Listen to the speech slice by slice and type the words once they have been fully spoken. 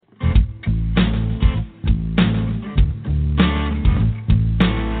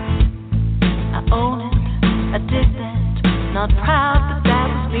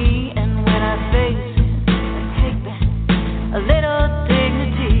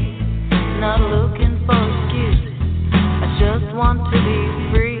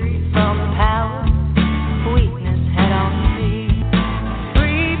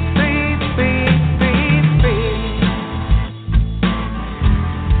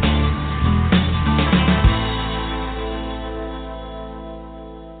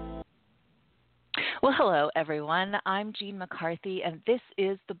everyone. I'm Jean McCarthy, and this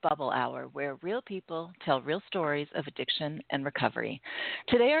is the Bubble Hour, where real people tell real stories of addiction and recovery.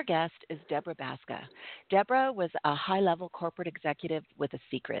 Today, our guest is Deborah Baska. Deborah was a high level corporate executive with a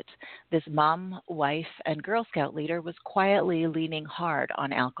secret. This mom, wife, and Girl Scout leader was quietly leaning hard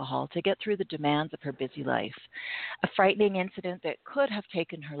on alcohol to get through the demands of her busy life. A frightening incident that could have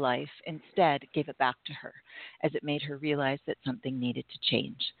taken her life instead gave it back to her, as it made her realize that something needed to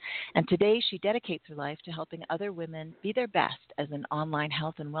change. And today she dedicates her life to helping other women be their best as an online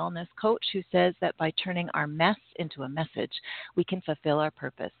health and wellness coach who says that by turning our mess into a message, we can fulfill our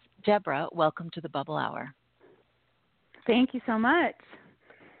purpose. Deborah, welcome to the Bubble Hour. Thank you so much.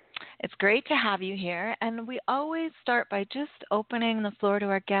 It's great to have you here, and we always start by just opening the floor to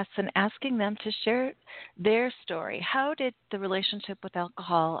our guests and asking them to share their story. How did the relationship with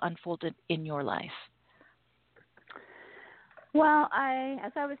alcohol unfold in your life? Well,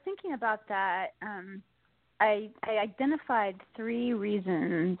 as I was thinking about that, I identified 3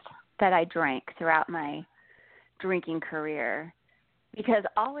 reasons that I drank throughout my drinking career, because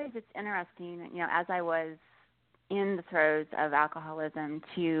always it's interesting, as I was in the throes of alcoholism,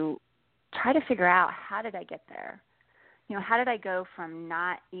 to try to figure out, how did I get there? How did I go from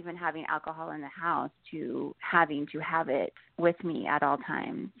not even having alcohol in the house to having to have it with me at all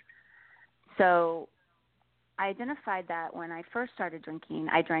times? So I identified that when I first started drinking,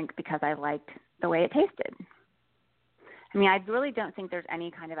 I drank because I liked the way it tasted. I really don't think there's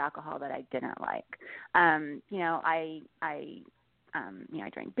any kind of alcohol that I didn't like. I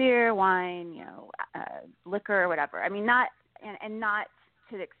drank beer, wine, liquor, whatever. Not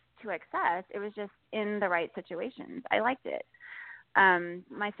to excess. It was just in the right situations. I liked it.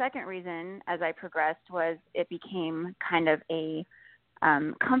 My second reason, as I progressed, was it became kind of a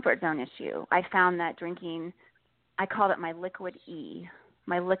comfort zone issue. I found that drinking, I called it my liquid E,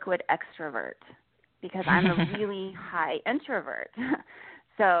 my liquid extrovert, because I'm a really high introvert.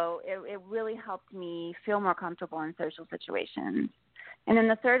 So it really helped me feel more comfortable in social situations. And then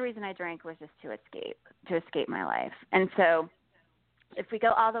the third reason I drank was just to escape my life. And so if we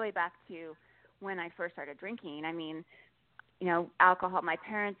go all the way back to when I first started drinking, alcohol, my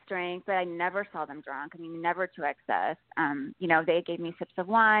parents drank, but I never saw them drunk. Never to excess. They gave me sips of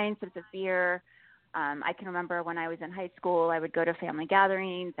wine, sips of beer. I can remember when I was in high school, I would go to family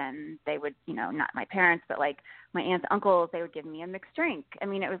gatherings, and they would, not my parents, but like my aunts, uncles, they would give me a mixed drink. It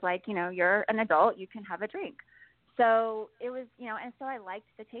was like, you're an adult, you can have a drink. So it was, and so I liked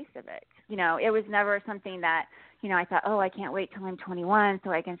the taste of it. It was never something that, I thought, oh, I can't wait till I'm 21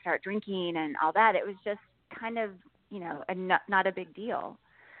 so I can start drinking and all that. It was just kind of, not a big deal.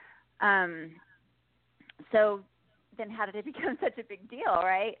 So then how did it become such a big deal,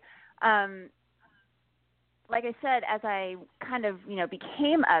 right? Like I said, as I kind of,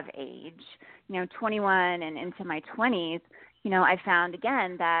 became of age, 21 and into my 20s, I found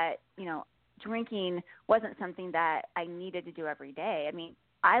again that, drinking wasn't something that I needed to do every day.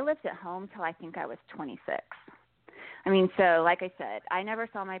 I lived at home till I think I was 26. So like I said, I never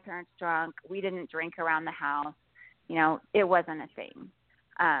saw my parents drunk. We didn't drink around the house. It wasn't a thing.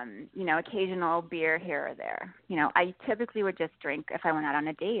 Occasional beer here or there. I typically would just drink if I went out on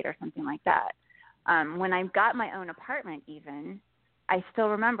a date or something like that. When I got my own apartment even, I still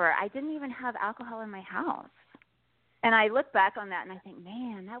remember I didn't even have alcohol in my house. And I look back on that and I think,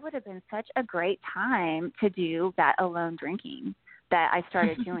 man, that would have been such a great time to do that alone drinking that I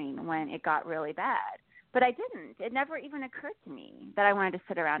started doing when it got really bad. But I didn't. It never even occurred to me that I wanted to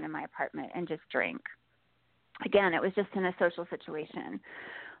sit around in my apartment and just drink. Again, it was just in a social situation.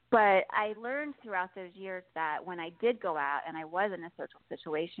 But I learned throughout those years that when I did go out and I was in a social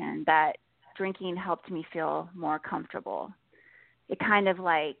situation, that drinking helped me feel more comfortable. It kind of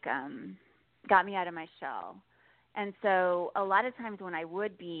like got me out of my shell. And so a lot of times when I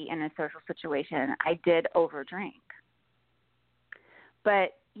would be in a social situation, I did overdrink.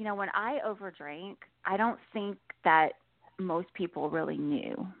 But, when I overdrank, I don't think that most people really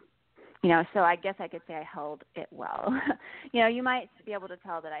knew. So I guess I could say I held it well. You might be able to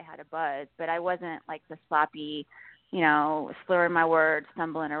tell that I had a buzz, but I wasn't like the sloppy, slurring my words,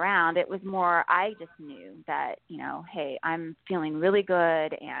 stumbling around. It was more, I just knew that, hey, I'm feeling really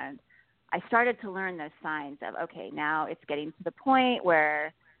good. And I started to learn those signs of, okay, now it's getting to the point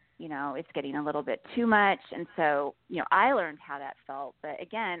where, it's getting a little bit too much. And so, I learned how that felt. But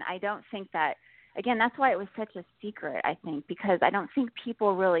again, I don't think that, that's why it was such a secret, I think, because I don't think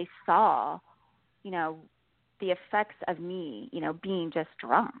people really saw, the effects of me, being just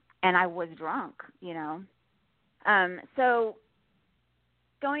drunk. And I was drunk, So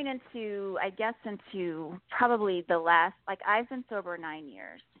going into probably the last, I've been sober 9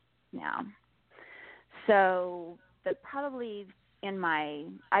 years now. So probably in my,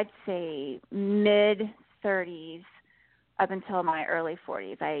 I'd say mid 30s up until my early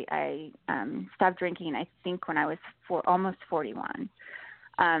 40s, I stopped drinking, I think, when I was almost 41.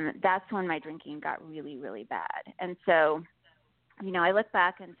 That's when my drinking got really, really bad. And so, I look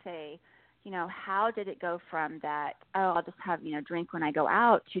back and say, how did it go from that, I'll just have, drink when I go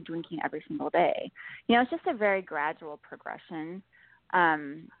out, to drinking every single day? It's just a very gradual progression.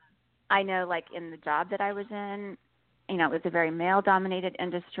 I know, like, in the job that I was in, it was a very male-dominated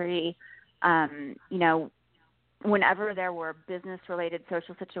industry. Whenever there were business-related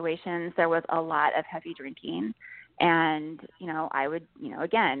social situations, there was a lot of heavy drinking. And, I would,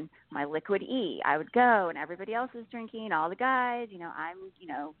 again, my liquid E, I would go and everybody else is drinking, all the guys, I'm,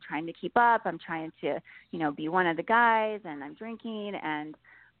 trying to keep up. I'm trying to, be one of the guys, and I'm drinking, and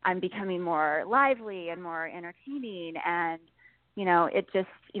I'm becoming more lively and more entertaining. And, it just,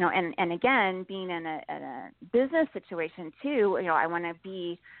 and again, being in a business situation too, I want to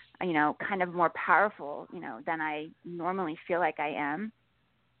be, kind of more powerful, than I normally feel like I am.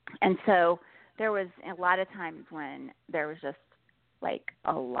 And so there was a lot of times when there was just like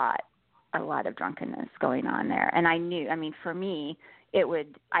a lot of drunkenness going on there. And I knew, for me,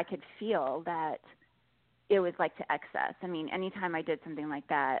 I could feel that it was like to excess. Anytime I did something like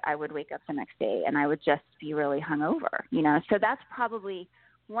that, I would wake up the next day and I would just be really hungover, So that's probably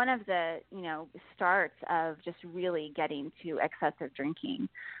one of the, starts of just really getting to excessive drinking.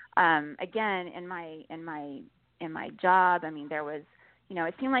 Again, in my job, there was,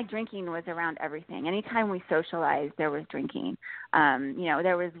 it seemed like drinking was around everything. Anytime we socialized, there was drinking.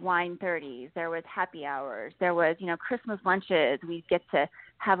 There was wine 30s, there was happy hours, there was, Christmas lunches. We get to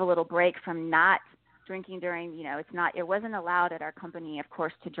have a little break from not drinking during, it wasn't allowed at our company, of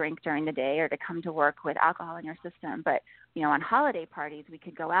course, to drink during the day or to come to work with alcohol in your system. But, on holiday parties, we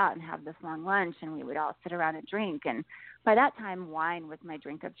could go out and have this long lunch, and we would all sit around and drink. And by that time, wine was my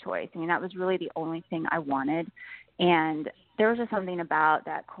drink of choice. That was really the only thing I wanted. And there was just something about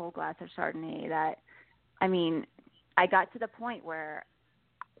that cold glass of Chardonnay that, I got to the point where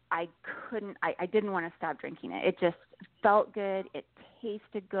I didn't want to stop drinking it. It just felt good. It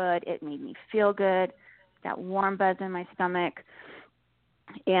tasted good. It made me feel good. That warm buzz in my stomach.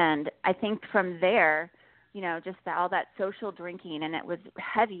 And I think from there, just all that social drinking, and it was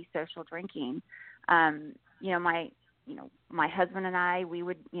heavy social drinking. My husband and I, we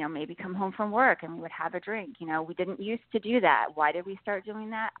would, maybe come home from work and we would have a drink. We didn't used to do that. Why did we start doing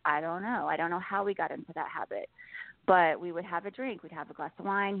that? I don't know. I don't know how we got into that habit. But we would have a drink. We'd have a glass of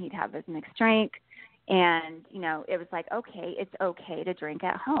wine. He'd have his mixed drink. And, it was like, okay, it's okay to drink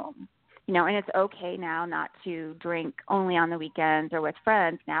at home. And it's okay now not to drink only on the weekends or with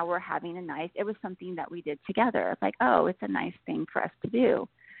friends. Now we're having it was something that we did together. It's like, oh, it's a nice thing for us to do.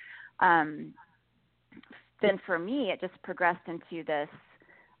 Then for me, it just progressed into this,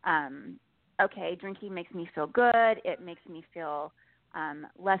 okay, drinking makes me feel good. It makes me feel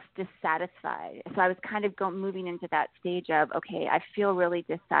less dissatisfied. So I was kind of moving into that stage of, okay, I feel really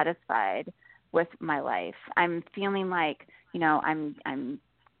dissatisfied with my life. I'm feeling like, I'm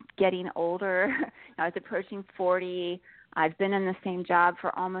getting older. I was approaching 40. I've been in the same job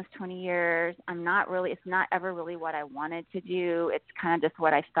for almost 20 years. It's not ever really what I wanted to do. It's kind of just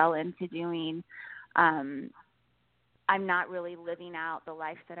what I fell into doing. I'm not really living out the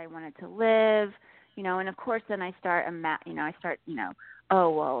life that I wanted to live, and of course then I start, my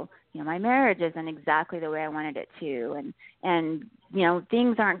marriage isn't exactly the way I wanted it to, and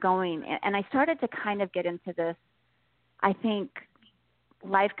things aren't going, and I started to kind of get into this, I think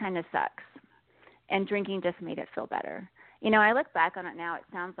life kind of sucks, and drinking just made it feel better. I look back on it now, it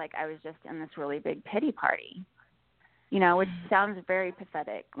sounds like I was just in this really big pity party, which sounds very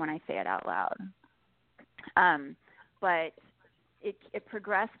pathetic when I say it out loud. But it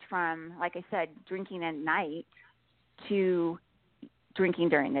progressed from, like I said, drinking at night to drinking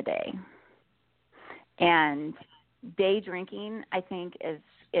during the day. And day drinking, I think,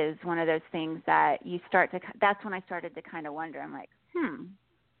 is one of those things that that's when I started to kind of wonder. I'm like,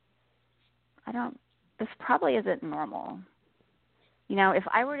 this probably isn't normal. If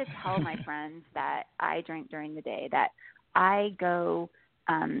I were to tell my friends that I drink during the day, that I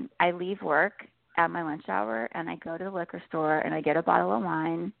leave work at my lunch hour and I go to the liquor store and I get a bottle of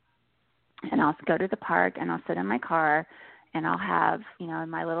wine and I'll go to the park and I'll sit in my car and I'll have,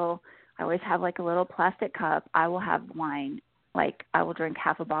 I always have like a little plastic cup. I will have wine, like I will drink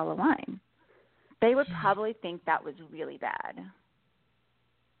half a bottle of wine. They would probably think that was really bad.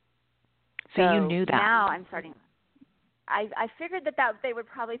 So you knew that. Now I'm starting. I figured that they would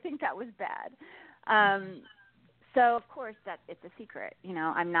probably think that was bad. So of course that it's a secret.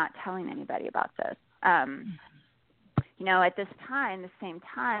 I'm not telling anybody about this. At this time, the same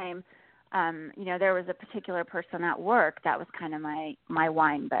time, there was a particular person at work that was kind of my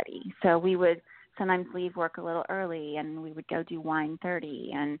wine buddy. So we would sometimes leave work a little early and we would go do wine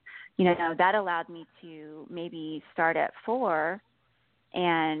 30. And, that allowed me to maybe start at 4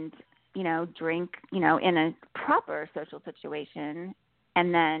 and, drink, in a proper social situation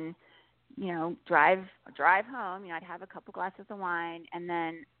and then, drive home. I'd have a couple glasses of wine and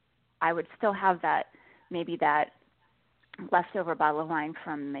then I would still have that leftover bottle of wine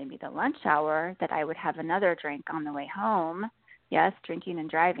from maybe the lunch hour that I would have another drink on the way home. Yes, drinking and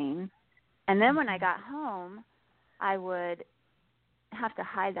driving. And then when I got home, I would have to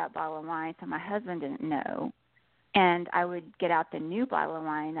hide that bottle of wine so my husband didn't know. And I would get out the new bottle of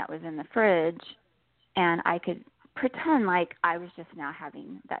wine that was in the fridge, and I could pretend like I was just now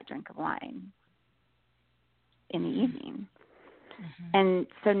having that drink of wine in the evening. Mm-hmm. And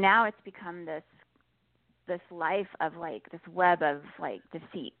so now it's become this life of like this web of like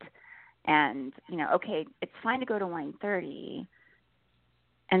deceit. And, okay, it's fine to go to wine 30.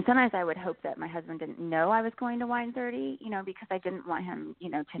 And sometimes I would hope that my husband didn't know I was going to wine 30, because I didn't want him,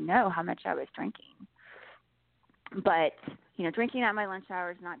 to know how much I was drinking. But, drinking at my lunch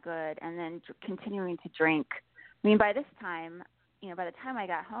hour is not good. And then continuing to drink. I mean, by this time, by the time I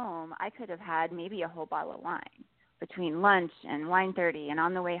got home, I could have had maybe a whole bottle of wine between lunch and wine 30 and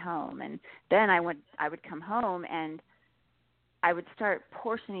on the way home. And then I would come home and I would start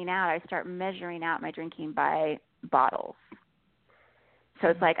portioning out. I'd start measuring out my drinking by bottles. So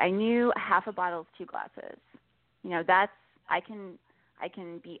it's like I knew half a bottle is 2 glasses. That's I can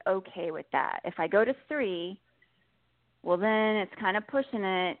be okay with that. If I go to 3, well then it's kind of pushing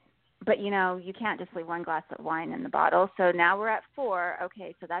it. But you can't just leave 1 glass of wine in the bottle. So now we're at 4.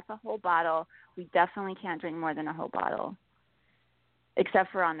 Okay, so that's a whole bottle. We definitely can't drink more than a whole bottle,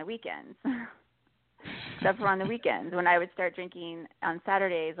 except for on the weekends. Except for on the weekends when I would start drinking on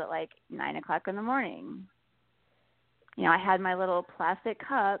Saturdays at like 9 o'clock in the morning. I had my little plastic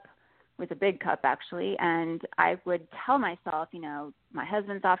cup, it was a big cup actually, and I would tell myself, my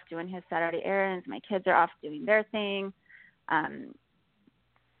husband's off doing his Saturday errands, my kids are off doing their thing,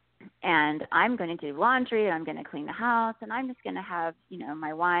 and I'm going to do laundry, and I'm going to clean the house, and I'm just going to have,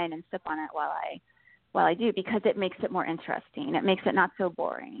 my wine and sip on it while I do, because it makes it more interesting. It makes it not so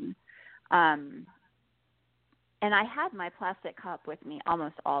boring. And I had my plastic cup with me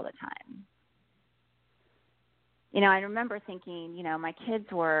almost all the time. I remember thinking, my kids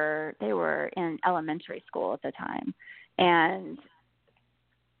were in elementary school at the time, and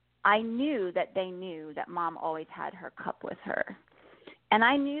I knew that they knew that Mom always had her cup with her. And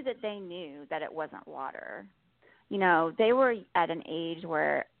I knew that they knew that it wasn't water. They were at an age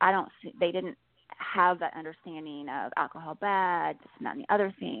where they didn't have that understanding of alcohol bad, this and that and the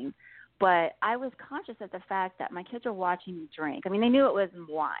other thing. But I was conscious of the fact that my kids were watching me drink. I mean, they knew it was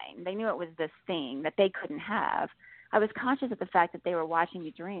wine. They knew it was this thing that they couldn't have. I was conscious of the fact that they were watching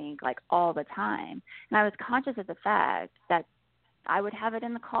me drink like all the time. And I was conscious of the fact that I would have it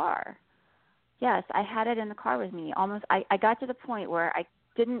in the car. Yes, I had it in the car with me. Almost, I got to the point where I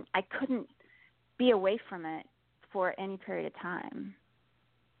couldn't be away from it for any period of time.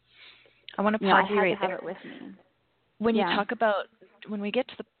 I want to pause you right there. I had to have there. it with me. When we get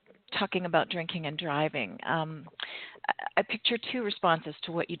to talking about drinking and driving, I picture 2 responses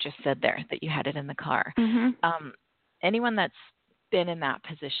to what you just said there, that you had it in the car. Mm-hmm. Anyone that's been in that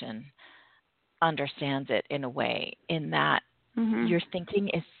position understands it in a way, in that mm-hmm. your thinking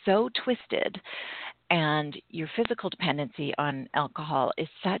is so twisted and your physical dependency on alcohol is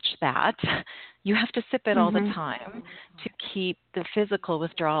such that you have to sip it all the time to keep the physical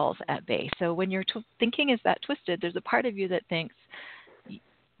withdrawals at bay. So when your thinking is that twisted, there's a part of you that thinks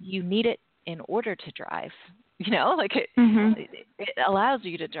you need it in order to drive. It allows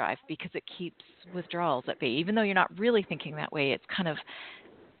you to drive because it keeps withdrawals at bay. Even though you're not really thinking that way, it's kind of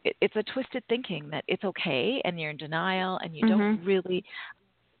it's a twisted thinking that it's okay and you're in denial and you don't really.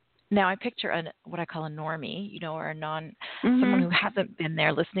 Now I picture what I call a normie, or a someone who hasn't been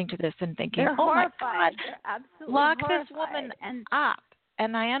there listening to this and thinking, they're oh horrified. my God, they're absolutely lock horrified. this woman up.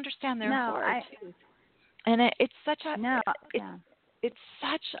 And I understand they're horrified too. And it's such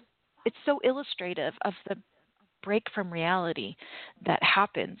a, it's so illustrative of the break from reality that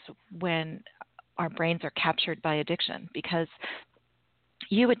happens when our brains are captured by addiction, because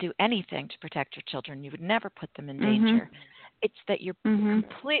you would do anything to protect your children. You would never put them in danger. It's that you're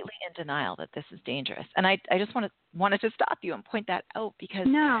completely in denial that this is dangerous. And I just wanted to stop you and point that out, because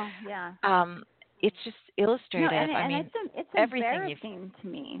it's just illustrative. It's embarrassing to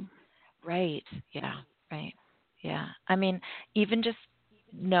me. Right. Yeah. Right. Yeah. I mean, even just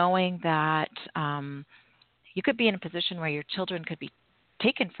knowing that you could be in a position where your children could be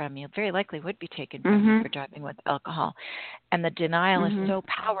taken from you, very likely would be taken from you Mhm. for driving with alcohol. And the denial is Mhm. so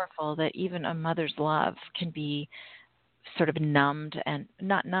powerful that even a mother's love can be sort of numbed, and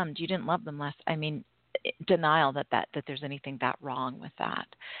not numbed, you didn't love them less. I mean, denial that there's anything that wrong with that.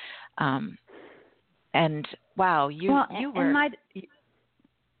 Um, and wow, Well, you and were,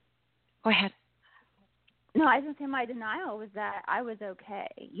 go ahead. no, I was gonna say my denial was that I was okay.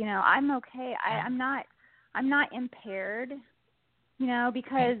 I'm okay. Yeah. I'm not impaired. Right.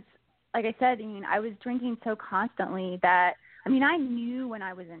 Because like I said, I was drinking so constantly that I knew when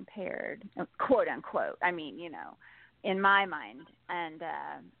I was impaired, quote unquote. In my mind, and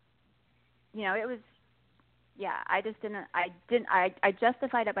it was, yeah. I just didn't. I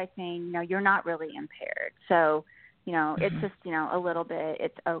justified it by saying, no, you're not really impaired. So, it's Mhm. just a little bit.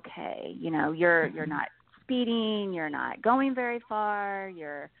 It's okay. You're Mhm. not speeding. You're not going very far.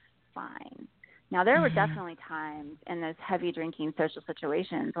 You're fine. Now, there were Mhm. definitely times in those heavy drinking social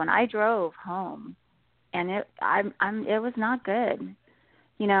situations when I drove home, and it was not good,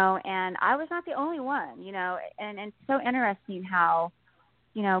 and I was not the only one, and it's so interesting how,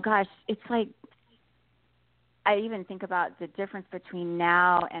 gosh, it's like I even think about the difference between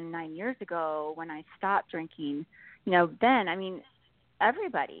now and 9 years ago when I stopped drinking. Then,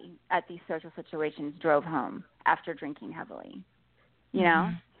 everybody at these social situations drove home after drinking heavily, you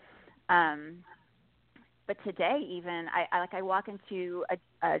know. Mhm. Um, but today, even I walk into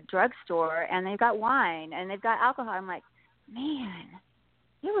a drugstore and they've got wine and they've got alcohol. I'm like, man,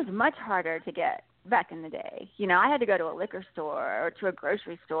 it was much harder to get back in the day. I had to go to a liquor store or to a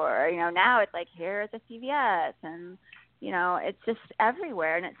grocery store. Now it's like here at the CVS, and it's just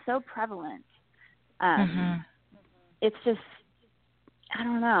everywhere and it's so prevalent. Um, Mhm. it's just, I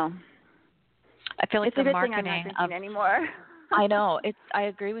don't know. I feel like It's the a good thing I'm not marketing drinking of, anymore. I know. I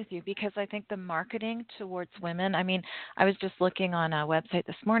agree with you because I think the marketing towards women, I mean, I was just looking on a website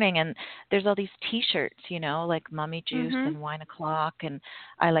this morning and there's all these t-shirts, like mommy juice Mhm. and wine o'clock and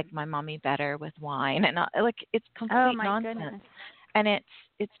I like my mommy better with wine and like it's Oh complete my nonsense. goodness. And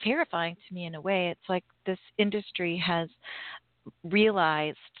it's terrifying to me in a way. It's like this industry has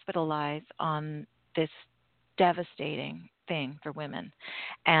realized, capitalize on this devastating thing for women,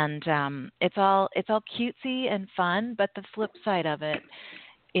 and it's all cutesy and fun, but the flip side of it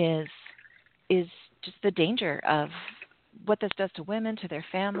is is just the danger of what this does to women, to their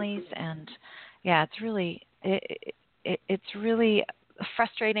families, and yeah, it's really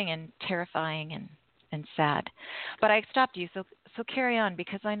frustrating and terrifying and sad. But I stopped you, so carry on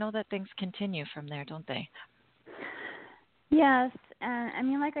because I know that things continue from there, don't they? Yes,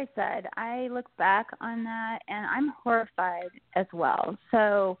 and like I said, I look back on that and I'm horrified as well.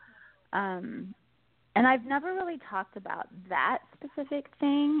 So, and I've never really talked about that specific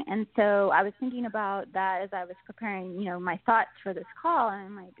thing, and so I was thinking about that as I was preparing, my thoughts for this call, and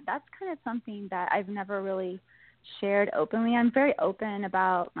I'm like, that's kind of something that I've never really shared openly. I'm very open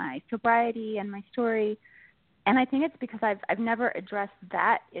about my sobriety and my story, and I think it's because I've never addressed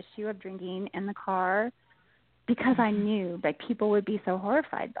that issue of drinking in the car because I Mhm. knew that people would be so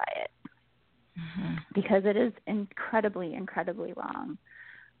horrified by it Mhm. because it is incredibly, incredibly wrong.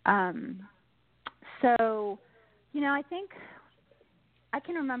 Um, so, I think I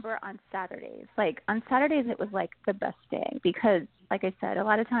can remember on Saturdays. Like on Saturdays, it was like the best day because, like I said, a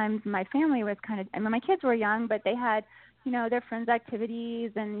lot of times my family was kind of. My kids were young, but they had, their friends'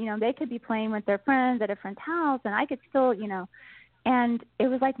 activities, and they could be playing with their friends at a friend's house, and I could still, and it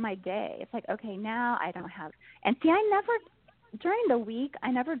was like my day. It's like, okay, now I don't have. And see, I never during the week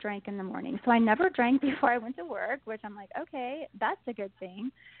I never drank in the morning, so I never drank before I went to work, which I'm like, okay, that's a good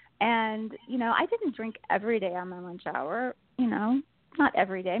thing. And I didn't drink every day on my lunch hour. Not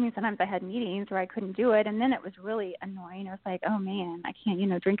every day. Sometimes I had meetings where I couldn't do it, and then it was really annoying. I was like, oh man, I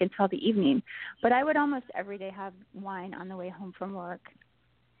can't, drink until the evening. But I would almost every day have wine on the way home from work.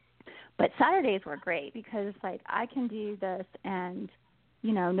 But Saturdays were great because it's like I can do this, and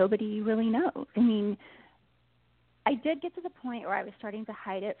nobody really knows. I did get to the point where I was starting to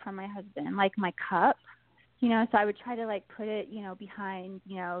hide it from my husband, like my cup. So I would try to like put it, behind,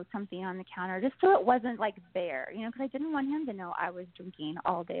 something on the counter just so it wasn't like there, because I didn't want him to know I was drinking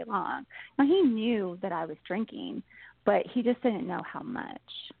all day long. Now he knew that I was drinking, but he just didn't know how much.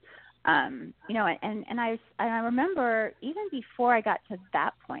 And I remember even before I got to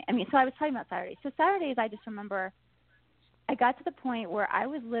that point. So I was talking about Saturdays. So Saturdays, I just remember I got to the point where I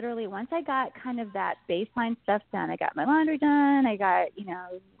was literally, once I got kind of that baseline stuff done, I got my laundry done, I got,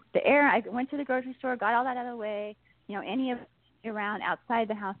 the air, I went to the grocery store, got all that out of the way, any of around outside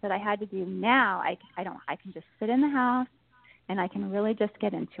the house that I had to do. Now I can just sit in the house and I can really just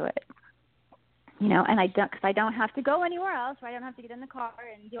get into it. You know, and because I don't have to go anywhere else, or I don't have to get in the car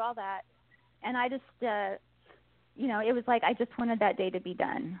and do all that. And I just, you know, it was like I just wanted that day to be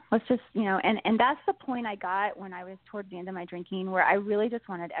done. Let's just, you know, and that's the point I got when I was towards the end of my drinking, where I really just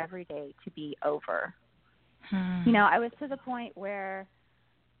wanted every day to be over. You know, I was to the point where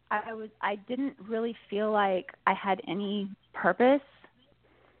I didn't really feel like I had any purpose,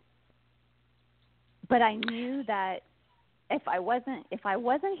 but I knew that if I wasn't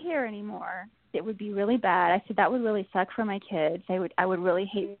here anymore, it would be really bad. I said that would really suck for my kids. I would really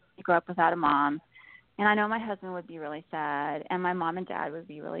hate to grow up without a mom. And I know my husband would be really sad, and my mom and dad would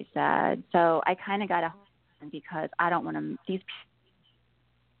be really sad. So I kind of got a hold because I don't want to.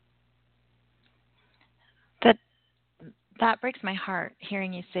 That breaks my heart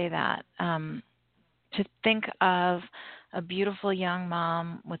hearing you say that. To think of a beautiful young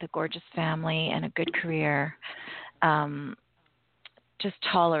mom with a gorgeous family and a good career, just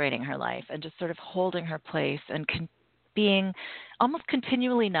tolerating her life and just sort of holding her place and being almost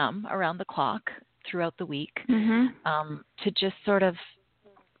continually numb around the clock throughout the week, to just sort of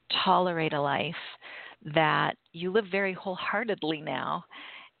tolerate a life that you live very wholeheartedly now.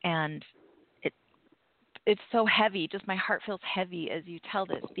 And it's so heavy. Just my heart feels heavy as you tell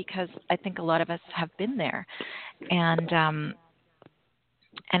this, because I think a lot of us have been there, and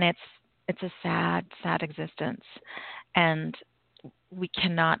it's a sad, sad existence, and we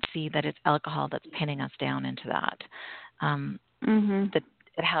cannot see that it's alcohol that's pinning us down into that. That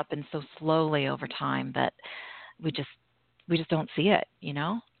it happens so slowly over time that we just don't see it. You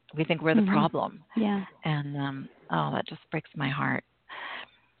know, we think we're the problem. Yeah. And that just breaks my heart.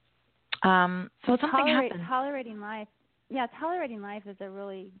 So something happened. Tolerating life. Yeah, tolerating life is a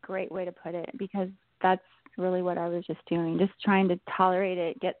really great way to put it, because that's really what I was just doing, just trying to tolerate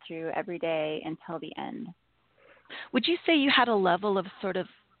it, get through every day until the end. Would you say you had a level of sort of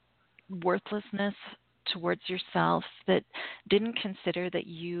worthlessness towards yourself that didn't consider that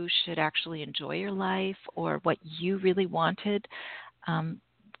you should actually enjoy your life or what you really wanted?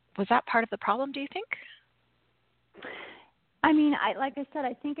 Was that part of the problem, do you think? I mean, like I said,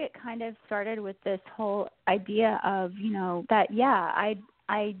 I think it kind of started with this whole idea of, you know, that, yeah,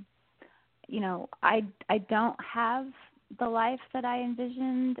 I don't have the life that I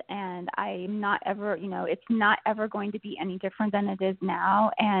envisioned, and I'm not ever, you know, it's not ever going to be any different than it is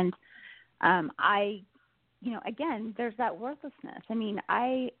now. And you know, again, there's that worthlessness. I mean,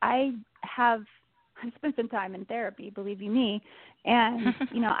 I spent some time in therapy, believe you me, and,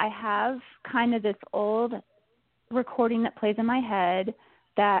 you know, I have kind of this old recording that plays in my head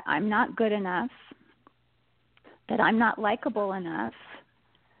that I'm not good enough, that I'm not likable enough,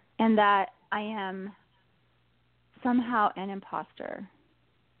 and that I am somehow an imposter.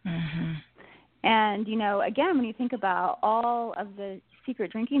 And, you know, again, when you think about all of the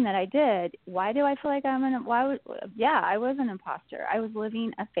secret drinking that I did, why do I feel like I was an imposter. I was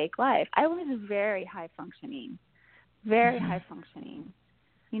living a fake life. I was very high functioning. High functioning.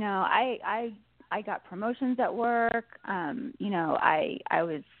 You know, I got promotions at work. You know, I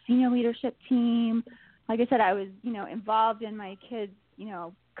was senior leadership team. Like I said, I was, you know, involved in my kids', you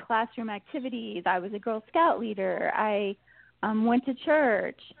know, classroom activities. I was a Girl Scout leader. I went to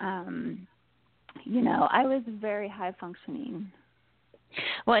church. You know, I was very high functioning.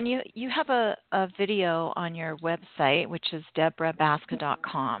 Well, and you have a video on your website, which is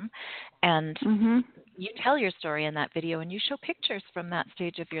deborahbaska.com, and you tell your story in that video, and you show pictures from that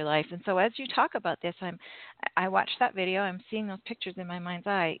stage of your life. And so as you talk about this, I watched that video. I'm seeing those pictures in my mind's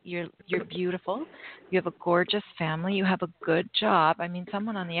eye. You're beautiful. You have a gorgeous family. You have a good job. I mean,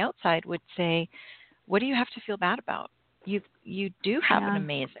 someone on the outside would say, what do you have to feel bad about? You do have an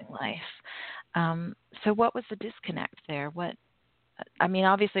amazing life. So what was the disconnect there? I mean,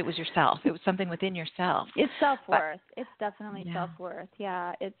 obviously it was yourself. It was something within yourself. It's self-worth. It's definitely self-worth.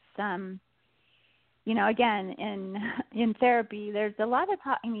 Yeah. It's, you know, again, in therapy, there's a lot of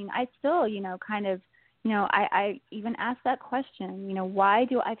talk. I mean, I still, you know, kind of, you know, I even ask that question, you know, why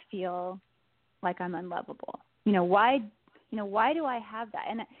do I feel like I'm unlovable? You know, why do I have that?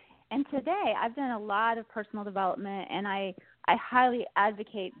 And today I've done a lot of personal development, and I highly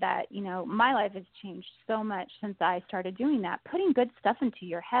advocate that, you know, my life has changed so much since I started doing that, putting good stuff into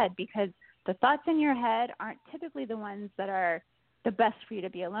your head, because the thoughts in your head aren't typically the ones that are the best for you to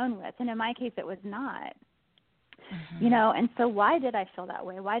be alone with. And in my case, it was not, you know, and so why did I feel that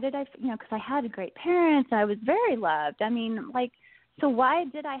way? Why did I, you know, because I had great parents. I was very loved. I mean, like, so why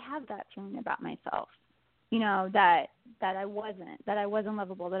did I have that feeling about myself? You know, that I wasn't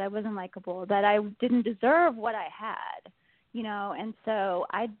lovable, that I wasn't likable, that I didn't deserve what I had, you know. And so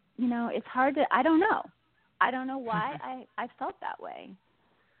you know, it's hard to, I don't know. I don't know why I felt that way.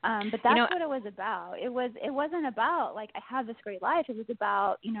 But that's what it was about. It wasn't about like I have this great life. It was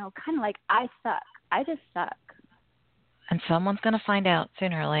about, kind of like I suck. I just suck. And someone's going to find out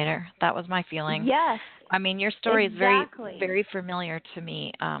sooner or later. That was my feeling. Yes. I mean, your story exactly. is very, very familiar to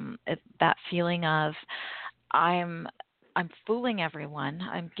me. That feeling of I'm fooling everyone.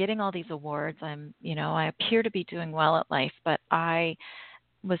 I'm getting all these awards. I appear to be doing well at life, but I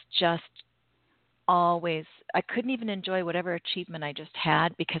was just always, I couldn't even enjoy whatever achievement I just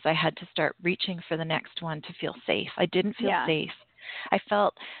had because I had to start reaching for the next one to feel safe. I didn't feel safe. I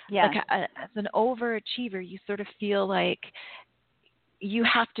felt like as an overachiever, you sort of feel like you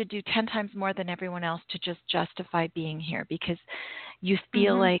have to do 10 times more than everyone else to just justify being here because you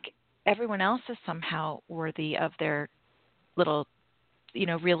feel like everyone else is somehow worthy of their little,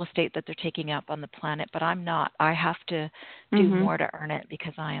 real estate that they're taking up on the planet, but I'm not. I have to do more to earn it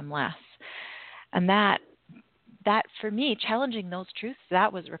because I am less. And that for me, challenging those truths,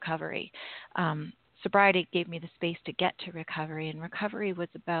 that was recovery. Sobriety gave me the space to get to recovery, and recovery was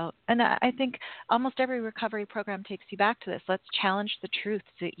about, and I think almost every recovery program takes you back to this. Let's challenge the truths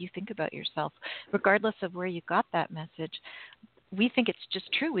that you think about yourself, regardless of where you got that message. We think it's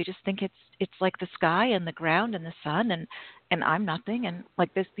just true. We just think it's like the sky and the ground and the sun and I'm nothing, and like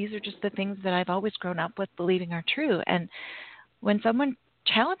these are just the things that I've always grown up with believing are true. And when someone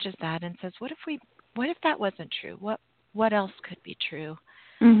challenges that and says, what if that wasn't true? What else could be true?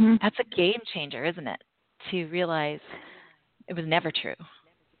 That's a game changer, isn't it? To realize it was never true.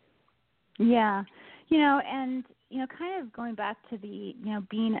 Yeah. And kind of going back to the,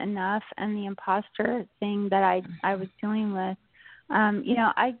 being enough and the imposter thing that I was dealing with,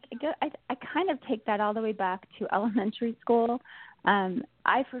 I kind of take that all the way back to elementary school. In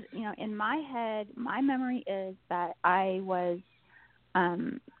my head, my memory is that I was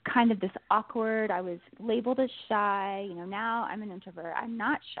kind of this awkward. I was labeled as shy. Now I'm an introvert. I'm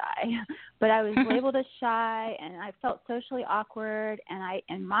not shy, but I was labeled as shy, and I felt socially awkward. And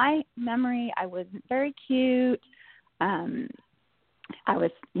in my memory, I wasn't very cute. I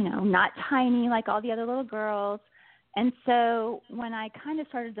was, not tiny like all the other little girls. And so when I kind of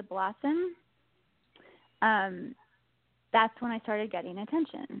started to blossom, that's when I started getting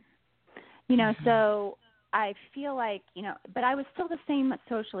attention. So I feel like, but I was still the same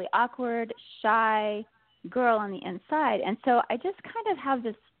socially awkward, shy girl on the inside. And so I just kind of have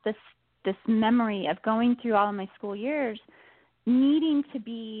this memory of going through all of my school years, needing to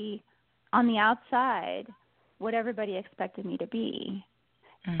be on the outside what everybody expected me to be.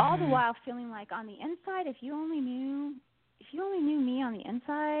 All the while feeling like on the inside, if you only knew me on the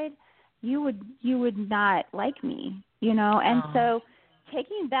inside, you would not like me, And so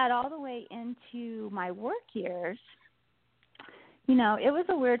taking that all the way into my work years, it was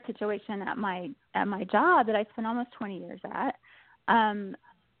a weird situation at my job that I spent almost 20 years at.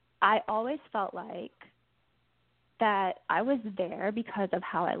 I always felt like that I was there because of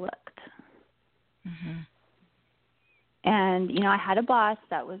how I looked. And, I had a boss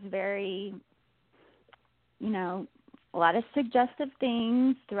that was very, a lot of suggestive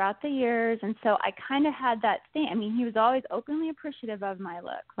things throughout the years. And so I kind of had that thing. I mean, he was always openly appreciative of my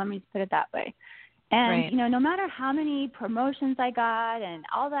look. Let me just put it that way. And, no matter how many promotions I got and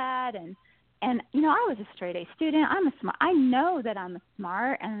all that, and I was a straight A student. I know that I'm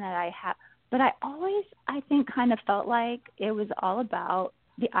smart and that but I always, I think, kind of felt like it was all about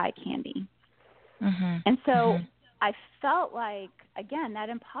the eye candy. And so I felt like, again, that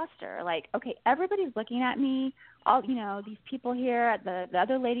imposter, like, okay, everybody's looking at me. All, these people here, the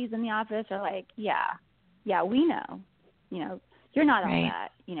other ladies in the office are like, yeah, we know, you're not all that,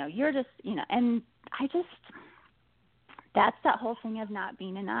 you're just, and I just, that's that whole thing of not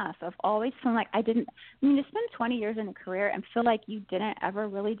being enough, of always feeling like to spend 20 years in a career and feel like you didn't ever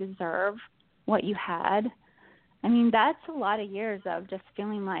really deserve what you had. I mean, that's a lot of years of just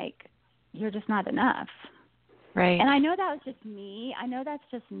feeling like you're just not enough. Right. And I know that was just me. I know that's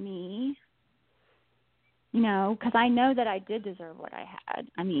just me, because I know that I did deserve what I had.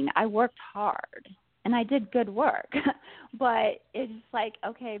 I mean, I worked hard and I did good work, but it's like,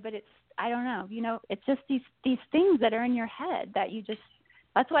 okay, but I don't know, it's just these things that are in your head that you just,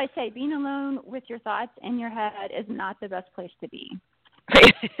 that's why I say being alone with your thoughts in your head is not the best place to be.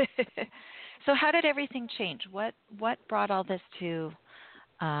 So how did everything change? What brought all this to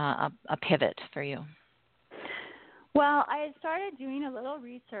a pivot for you? Well, I had started doing a little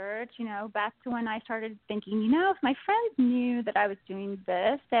research, back to when I started thinking, if my friends knew that I was doing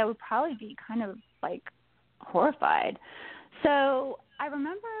this, they would probably be kind of like horrified. So I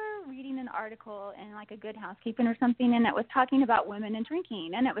remember reading an article in like a Good Housekeeping or something, and it was talking about women and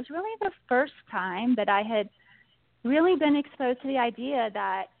drinking. And it was really the first time that I had really been exposed to the idea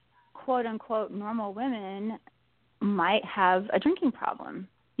that quote unquote normal women might have a drinking problem.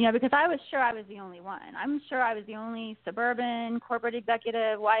 Because I was sure I was the only one. I'm sure I was the only suburban corporate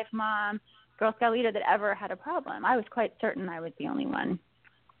executive, wife, mom, Girl Scout leader that ever had a problem. I was quite certain I was the only one.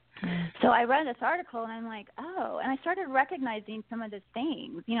 So I read this article and I'm like, oh, and I started recognizing some of these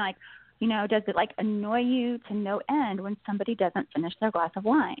things, does it like annoy you to no end when somebody doesn't finish their glass of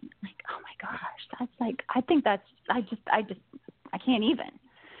wine? Like, oh my gosh, that's like, I think that's, I can't even,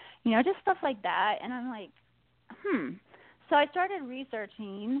 just stuff like that. And I'm like, So I started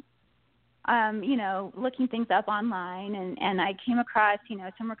researching, looking things up online, and I came across,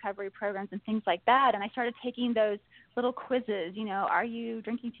 some recovery programs and things like that. And I started taking those little quizzes, are you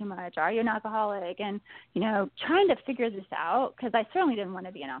drinking too much? Are you an alcoholic? And, trying to figure this out because I certainly didn't want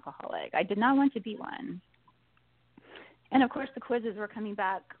to be an alcoholic. I did not want to be one. And, of course, the quizzes were coming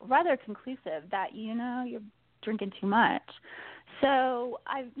back rather conclusive that, you're drinking too much. So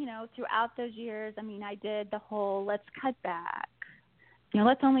I, throughout those years, I did the whole let's cut back.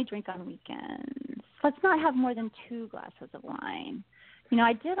 Let's only drink on weekends. Let's not have more than 2 glasses of wine.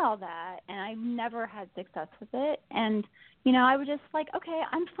 I did all that, and I never had success with it. And, I was just like, okay,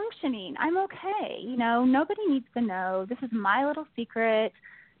 I'm functioning. I'm okay. Nobody needs to know. This is my little secret.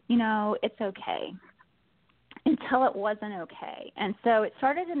 It's okay. Until it wasn't okay. And so it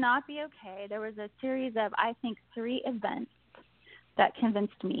started to not be okay. There was a series of, I think, 3 events that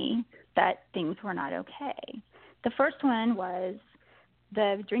convinced me that things were not okay. The first one was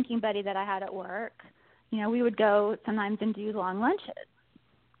the drinking buddy that I had at work. We would go sometimes and do long lunches.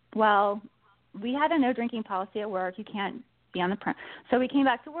 Well, we had a no drinking policy at work. You can't be on the So we came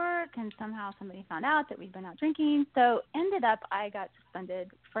back to work, and somehow somebody found out that we'd been out drinking. So ended up I got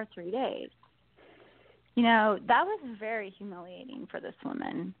suspended for 3 days. That was very humiliating for this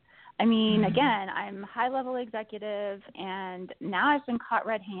woman. Again, I'm a high-level executive, and now I've been caught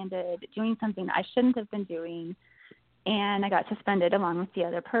red-handed doing something I shouldn't have been doing, and I got suspended along with the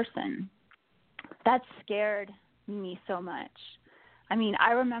other person. That scared me so much.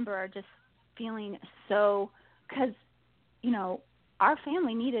 I remember just feeling so – because, our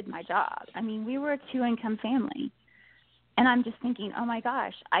family needed my job. We were a 2-income family, and I'm just thinking, oh, my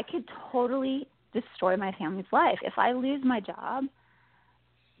gosh, I could totally destroy my family's life. If I lose my job –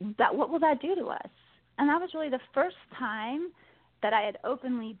 what will that do to us? And that was really the first time that I had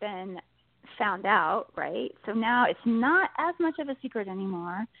openly been found out, right? So now it's not as much of a secret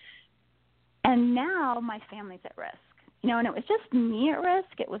anymore. And now my family's at risk. And it was just me at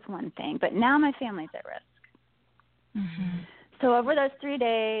risk. It was one thing. But now my family's at risk. Mm-hmm. So over those 3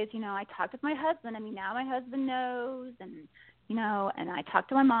 days, I talked with my husband. Now my husband knows. And, and I talked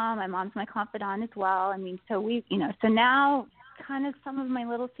to my mom. My mom's my confidant as well. So we, so now – kind of some of my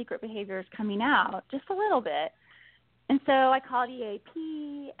little secret behaviors coming out just a little bit. And so I called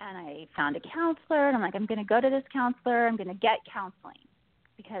EAP and I found a counselor, and I'm like, I'm going to go to this counselor. I'm going to get counseling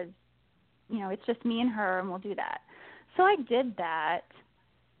because, it's just me and her, and we'll do that. So I did that.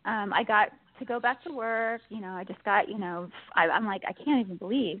 I got to go back to work. I just got, I'm like, I can't even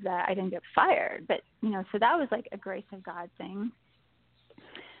believe that I didn't get fired. But, so that was like a grace of God thing.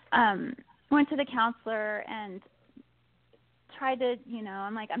 Went to the counselor and tried to,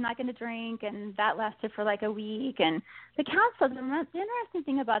 I'm like, I'm not going to drink, and that lasted for like a week. And the counselor, the interesting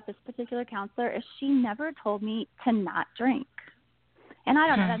thing about this particular counselor is she never told me to not drink. And I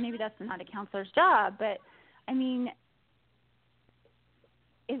don't know, that maybe that's not a counselor's job, but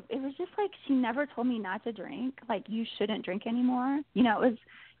it was just like she never told me not to drink, like you shouldn't drink anymore. It was,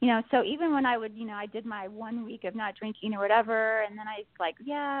 so even when I would, I did my 1 week of not drinking or whatever, and then I was like,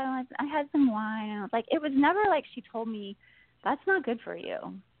 yeah, I had some wine, and I was like, it was never like she told me, that's not good for you.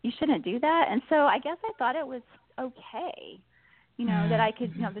 You shouldn't do that. And so I guess I thought it was okay, that I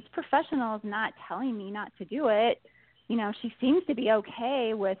could, this professional is not telling me not to do it. She seems to be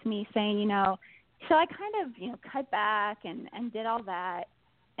okay with me saying, so I kind of, cut back and did all that.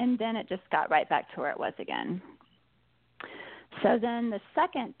 And then it just got right back to where it was again. So then the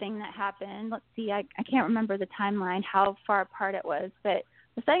second thing that happened, let's see, I can't remember the timeline, how far apart it was, but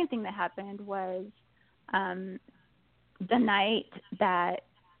the second thing that happened was the night that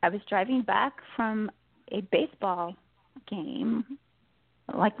I was driving back from a baseball game,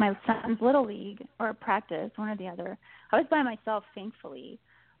 like my son's little league or practice, one or the other. I was by myself, thankfully,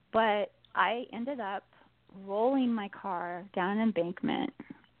 but I ended up rolling my car down an embankment.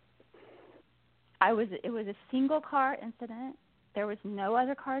 It was a single car incident. There was no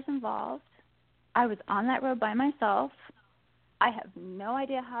other cars involved. I was on that road by myself. I have no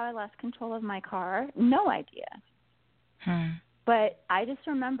idea how I lost control of my car. No idea. But I just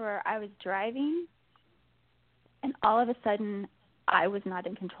remember I was driving, and all of a sudden I was not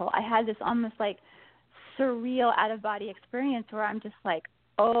in control. I had this almost like surreal out-of-body experience where I'm just like,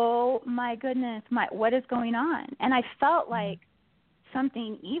 oh, my goodness, what is going on? And I felt like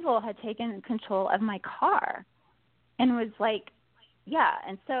something evil had taken control of my car and was like, yeah.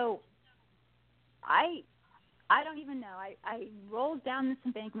 And so I don't even know. I rolled down this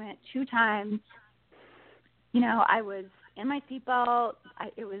embankment 2 times. I was in my seatbelt.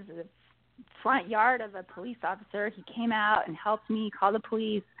 It was the front yard of a police officer. He came out and helped me call the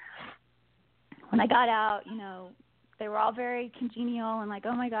police. When I got out, they were all very congenial and like,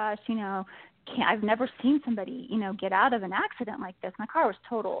 oh my gosh, I've never seen somebody, get out of an accident like this. My car was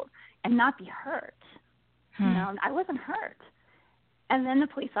totaled and not be hurt. I wasn't hurt. And then the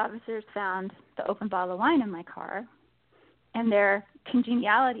police officers found the open bottle of wine in my car, and their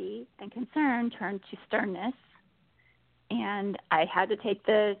congeniality and concern turned to sternness. And I had to take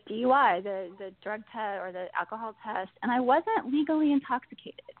the DUI, the drug test or the alcohol test, and I wasn't legally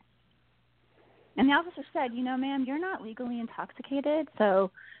intoxicated. And the officer said, ma'am, you're not legally intoxicated,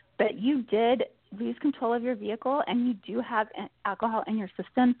 but you did lose control of your vehicle and you do have alcohol in your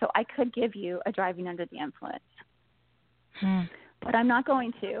system, so I could give you a driving under the influence. But I'm not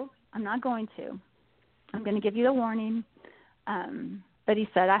going to. I'm going to give you a warning. But he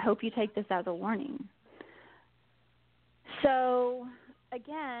said, I hope you take this as a warning. So,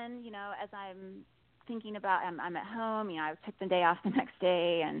 again, as I'm thinking about, I'm at home, I took the day off the next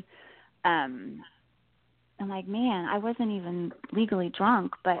day, and I'm like, man, I wasn't even legally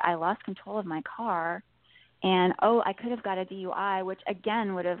drunk, but I lost control of my car, and, I could have got a DUI, which,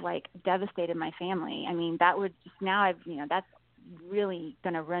 again, would have, devastated my family. I mean, that would just, now that's really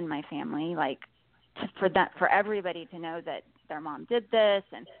going to ruin my family, for everybody to know that their mom did this,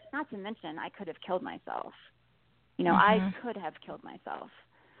 and not to mention I could have killed myself. I could have killed myself.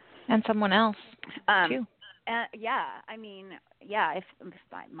 And someone else, too. If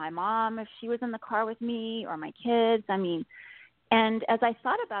my mom, if she was in the car with me, or my kids, and as I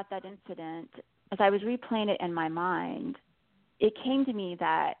thought about that incident, as I was replaying it in my mind, it came to me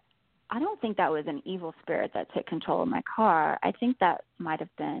that I don't think that was an evil spirit that took control of my car. I think that might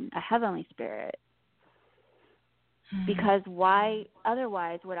have been a heavenly spirit. Because why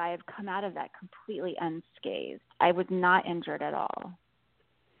otherwise would I have come out of that completely unscathed? I was not injured at all.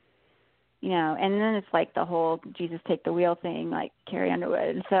 And then it's like the whole Jesus take the wheel thing, like Carrie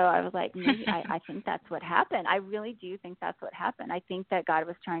Underwood. And so I was like, maybe I think that's what happened. I really do think that's what happened. I think that God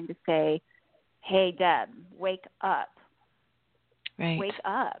was trying to say, hey, Deb, wake up. Right. Wake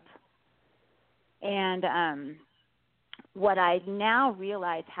up. And what I now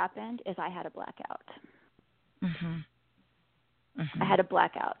realize happened is I had a blackout. I had a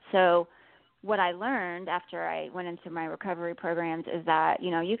blackout. So what I learned after I went into my recovery programs is that,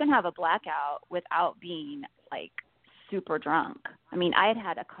 you can have a blackout without being super drunk. I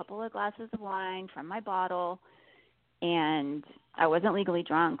had a couple of glasses of wine from my bottle, and I wasn't legally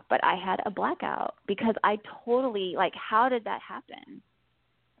drunk, but I had a blackout because I totally, how did that happen?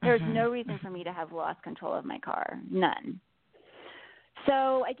 There's no reason for me to have lost control of my car. None.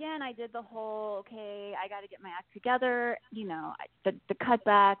 So, again, I did the whole, okay, I got to get my act together, the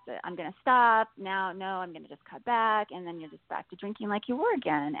cutback, I'm going to stop. Now, no, I'm going to just cut back, and then you're just back to drinking like you were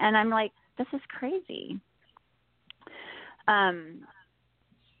again. And I'm like, this is crazy.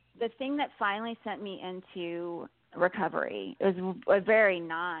 The thing that finally sent me into recovery, it was a very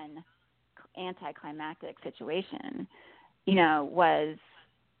anticlimactic situation, was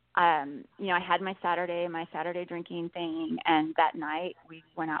I had my Saturday drinking thing, and that night we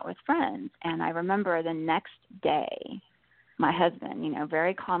went out with friends. And I remember the next day, my husband,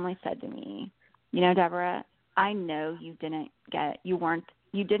 very calmly said to me, Deborah, I know you didn't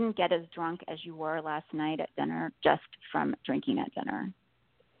get as drunk as you were last night at dinner just from drinking at dinner.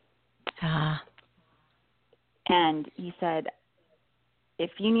 And he said,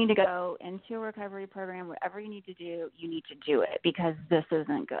 if you need to go into a recovery program, whatever you need to do it, because this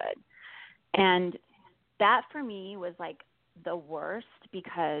isn't good. And that for me was the worst,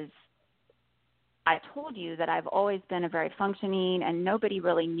 because I told you that I've always been a very functioning, and nobody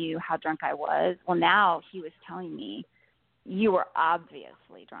really knew how drunk I was. Well, now he was telling me, you were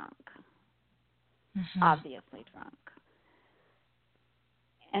obviously drunk. Obviously drunk.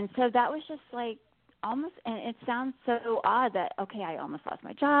 And so that was just almost, and it sounds so odd that, okay, I almost lost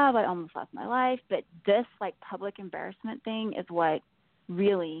my job, I almost lost my life, but this public embarrassment thing is what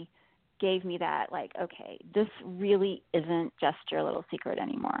really gave me that, okay, this really isn't just your little secret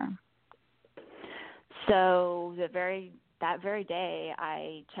anymore. So the very that very day,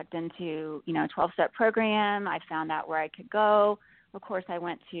 I checked into, a 12-step program. I found out where I could go. Of course, I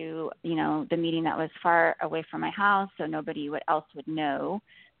went to, the meeting that was far away from my house, so nobody else would know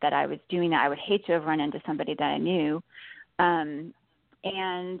that I was doing that. I would hate to have run into somebody that I knew. And,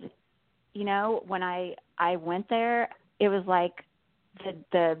 when I went there, it was like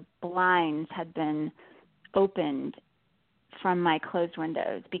the blinds had been opened from my closed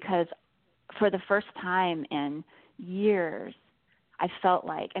windows, because for the first time in years, I felt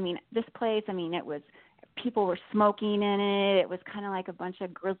like, this place, it was, people were smoking in it. It was kind of like a bunch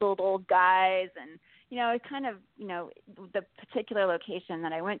of grizzled old guys. And, it kind of, the particular location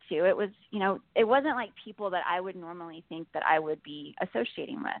that I went to, it was, it wasn't like people that I would normally think that I would be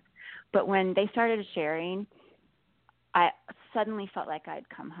associating with. But when they started sharing, I suddenly felt like I'd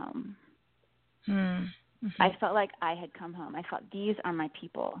come home. Mm-hmm. I felt like I had come home. I felt these are my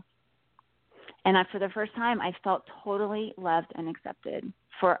people. And for the first time, I felt totally loved and accepted.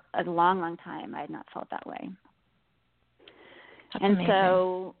 For a long, long time, I had not felt that way. That's and amazing.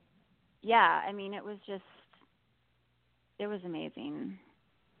 So, yeah, it was amazing.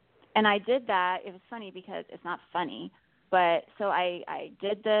 And I did that. It was funny because it's not funny, but so I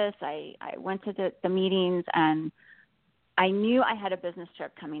did this. I went to the meetings, and I knew I had a business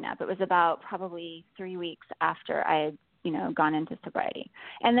trip coming up. It was about probably 3 weeks after I had, gone into sobriety.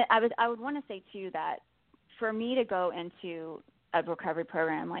 And I would want to say too that for me to go into a recovery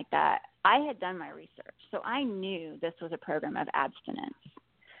program like that, I had done my research. So I knew this was a program of abstinence.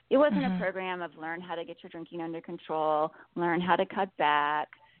 It wasn't a program of learn how to get your drinking under control, learn how to cut back.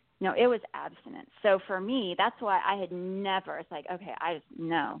 No, it was abstinence. So for me, that's why I had never, it's like, okay, I just,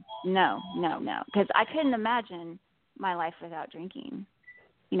 no. Because I couldn't imagine my life without drinking.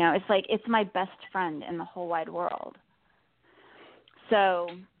 It's like, it's my best friend in the whole wide world. So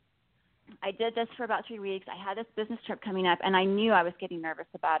I did this for about 3 weeks. I had this business trip coming up, and I knew I was getting nervous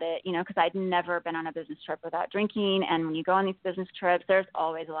about it, because I'd never been on a business trip without drinking. And when you go on these business trips, there's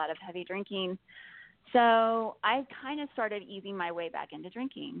always a lot of heavy drinking. So I kind of started easing my way back into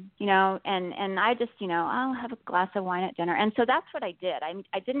drinking, and I just, I'll have a glass of wine at dinner. And so that's what I did.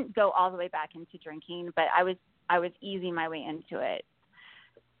 I didn't go all the way back into drinking, but I was easing my way into it.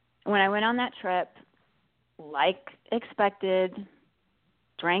 When I went on that trip, like expected,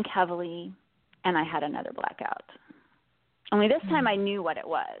 drank heavily, and I had another blackout. Only this time I knew what it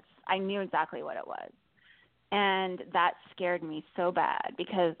was. I knew exactly what it was. And that scared me so bad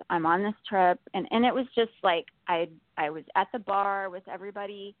because I'm on this trip, and it was just like I was at the bar with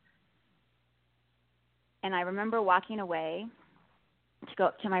everybody, and I remember walking away to go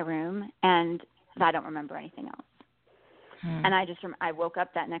up to my room, and I don't remember anything else. And I woke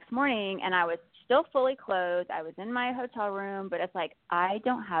up that next morning, and I was still fully clothed. I was in my hotel room, but it's like I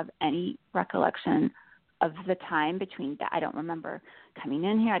don't have any recollection of the time between that. I don't remember coming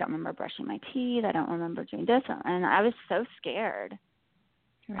in here. I don't remember brushing my teeth. I don't remember doing this. And I was so scared.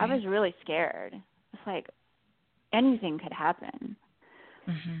 Right. I was really scared. It's like anything could happen.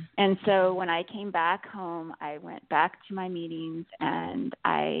 Mm-hmm. And so when I came back home, I went back to my meetings, and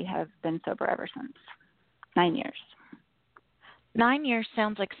I have been sober ever since. 9 years. 9 years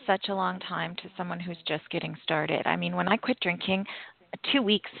sounds like such a long time to someone who's just getting started. When I quit drinking, 2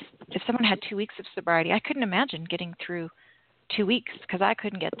 weeks, if someone had 2 weeks of sobriety, I couldn't imagine getting through 2 weeks because I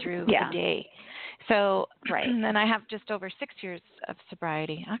couldn't get through a day. So, right. And then I have just over 6 years of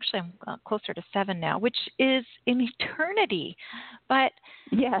sobriety. Actually, I'm closer to 7 now, which is an eternity. But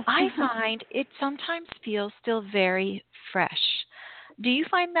yes. I find it sometimes feels still very fresh. Do you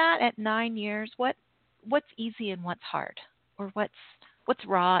find that at 9 years? What's easy and what's hard? Or what's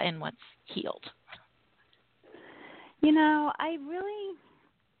raw and what's healed?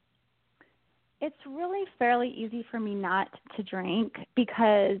 It's really fairly easy for me not to drink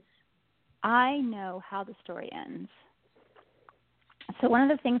because I know how the story ends. So one of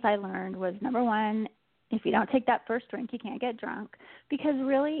the things I learned was, number one, if you don't take that first drink, you can't get drunk. Because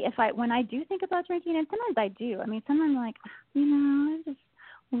really, when I do think about drinking, and sometimes I do, sometimes I'm like, I just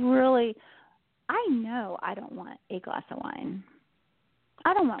really, I know I don't want a glass of wine.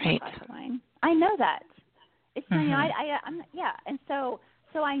 I don't want one glass of wine. I know that. It's funny. I'm and so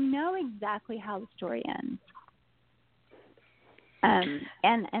I know exactly how the story ends.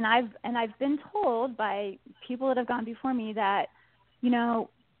 And I've been told by people that have gone before me that,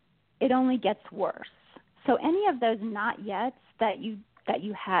 it only gets worse. So any of those not yets that you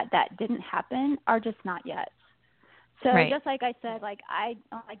had that didn't happen are just not yets. So just like I said, like I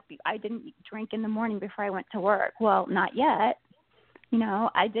didn't drink in the morning before I went to work. Well, not yet.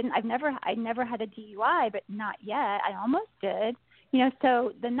 I never had a DUI, but not yet. I almost did.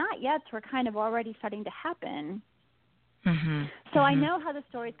 So the not yets were kind of already starting to happen. Mm-hmm. So I Mm-hmm. know how the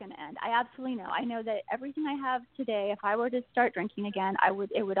story's going to end. I absolutely know. I know that everything I have today, if I were to start drinking again,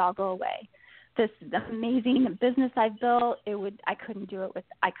 it would all go away. This amazing business I've built, I couldn't do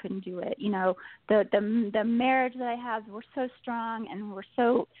it. You know, the marriage that I have, we're so strong, and we're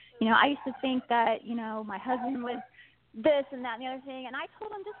so, you know, I used to think that, you know, my husband was this and that and the other thing, and I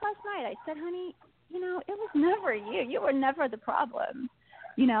told him just last night, I said, honey, you know, it was never you. You were never the problem.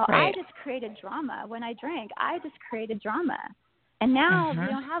 You know, I Right. just created drama. When I drank, I just created drama. And now we Mm-hmm.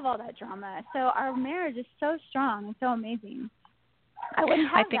 don't have all that drama. So our marriage is so strong and so amazing. I wouldn't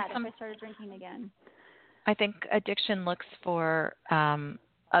I have think that if I started drinking again. I think addiction looks for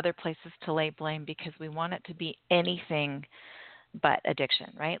other places to lay blame because we want it to be anything but addiction,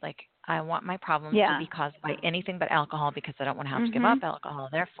 right? Like I want my problems to Yeah. be caused by anything but alcohol because I don't want to have to give up Mhm. alcohol.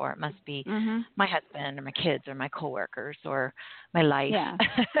 Therefore, it must be Mhm. my husband or my kids or my coworkers or my life. Yeah.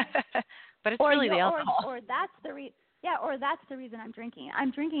 But it's Or really you the alcohol. or that's the or that's the reason I'm drinking.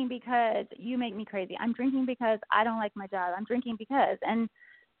 I'm drinking because you make me crazy. I'm drinking because I don't like my job. I'm drinking because, and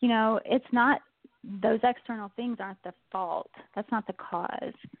you know, it's not, those external things aren't the fault. That's not the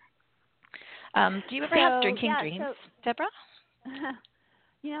cause. Do you ever have So, drinking yeah, dreams, so Deborah?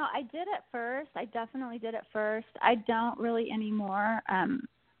 you know, I did at first. I definitely did at first. I don't really anymore.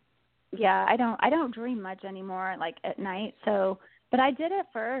 Yeah, I don't dream much anymore, like at night. So, but I did at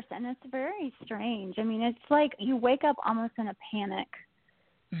first, and it's very strange. I mean, it's like you wake up almost in a panic,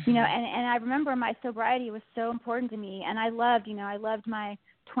 you know. Mm-hmm. And I remember my sobriety was so important to me, and I loved, you know, I loved my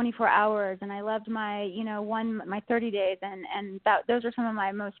 24 hours, and I loved my, you know, my 30 days, and that those are some of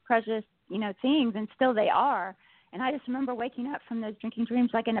my most precious, you know, things, and still they are. And I just remember waking up from those drinking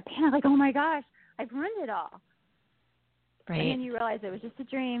dreams like in a panic, like, oh my gosh, I've ruined it all. And Right. then you realize it was just a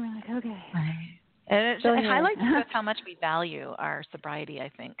dream. You're like, okay, Right. And still it here. highlights to us how much we value our sobriety, I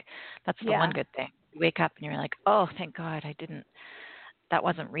think. That's the one Yeah. good thing. You wake up and you're like, oh, thank God that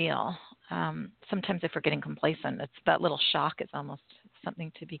wasn't real. Sometimes if we're getting complacent, it's that little shock is almost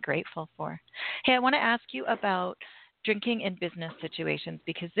something to be grateful for. Hey, I want to ask you about drinking in business situations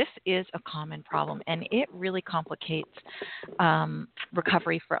because this is a common problem and it really complicates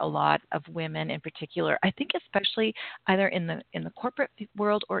recovery for a lot of women in particular. I think especially either in the corporate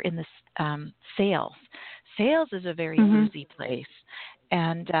world or in the sales. Sales is a very Mhm. boozy place.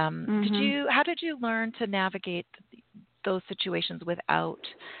 And Mhm. how did you learn to navigate those situations without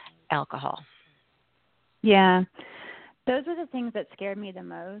alcohol? Yeah. Those were the things that scared me the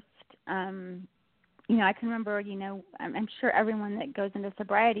most. You know, I can remember, you know, I'm sure everyone that goes into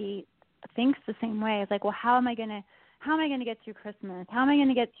sobriety thinks the same way. It's like, well, how am I going to get through Christmas? How am I going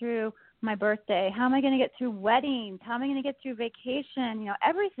to get through my birthday? How am I going to get through weddings? How am I going to get through vacation? You know,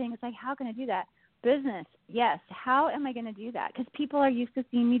 everything. It's like, how can I do that? Business. Yes. How am I going to do that? Because people are used to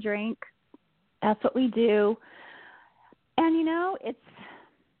seeing me drink. That's what we do. And, you know, it's,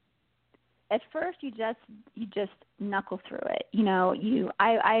 at first you just knuckle through it. You know,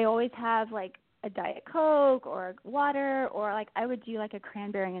 I always have like a Diet Coke or water, or like I would do like a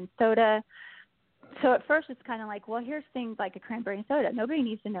cranberry and soda. So at first it's kind of like, well, here's things like a cranberry and soda. Nobody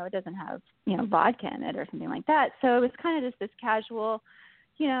needs to know it doesn't have, you know, vodka in it or something like that. So it was kind of just this casual,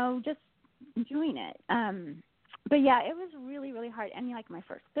 you know, just doing it. But yeah, it was really, really hard. And like my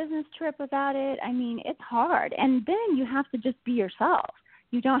first business trip without it, I mean, it's hard. And then you have to just be yourself.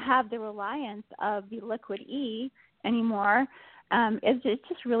 You don't have the reliance of the liquid E anymore. It's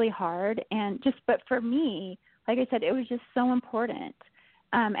just really hard. But for me, like I said, it was just so important.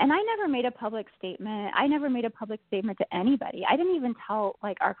 And I never made a public statement. I never made a public statement to anybody. I didn't even tell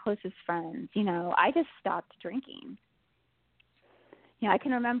like our closest friends, you know, I just stopped drinking. You know, I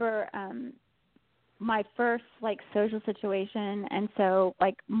can remember, my first like social situation, and so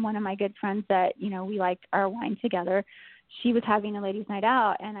like one of my good friends that, you know, we liked our wine together, she was having a ladies' night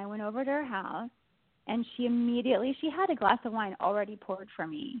out, and I went over to her house, and she had a glass of wine already poured for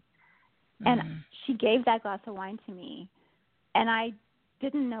me, and Mm. she gave that glass of wine to me, and I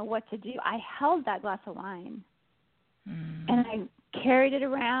didn't know what to do. I held that glass of wine, and Mm. I carried it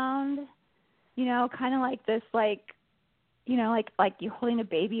around, you know, kind of like this, like, you know, like you holding a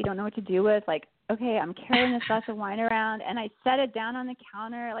baby you don't know what to do with, like, okay, I'm carrying this glass of wine around, and I set it down on the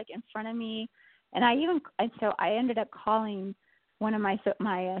counter, like in front of me, and so I ended up calling one of my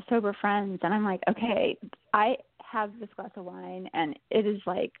sober friends, and I'm like, okay, I have this glass of wine, and it is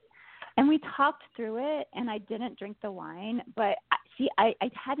like, and we talked through it, and I didn't drink the wine, but I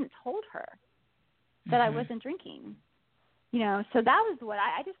hadn't told her that I Mm-hmm. wasn't drinking. You know, so that was what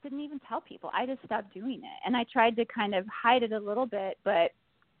I just didn't even tell people. I just stopped doing it. And I tried to kind of hide it a little bit, but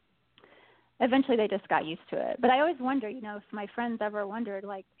eventually they just got used to it. But I always wonder, if my friends ever wondered,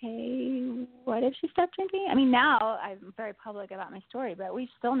 like, hey, what if she stopped drinking? I mean, now I'm very public about my story, but we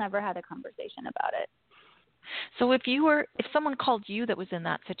still never had a conversation about it. So if someone called you that was in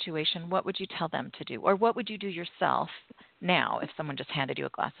that situation, what would you tell them to do? Or what would you do yourself now if someone just handed you a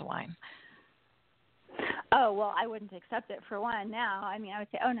glass of wine? Oh, well, I wouldn't accept it for one now. I mean, I would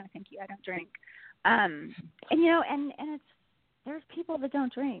say, oh, no, thank you, I don't drink. And it's, there's people that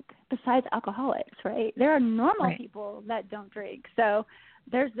don't drink besides alcoholics, right? There are normal Right. people that don't drink. So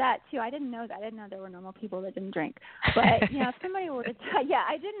there's that too. I didn't know that. I didn't know there were normal people that didn't drink. But, if somebody were to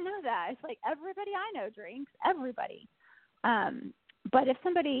I didn't know that. It's like everybody I know drinks, everybody. But if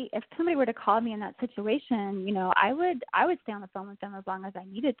somebody were to call me in that situation, I would stay on the phone with them as long as I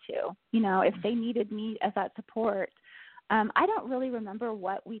needed to, if they needed me as that support. I don't really remember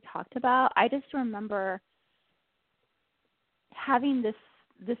what we talked about. I just remember having this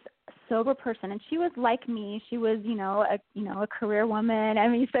sober person, and she was like me. She was, a career woman. I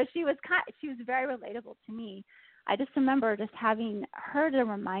mean, so she was very relatable to me. I just remember just having her to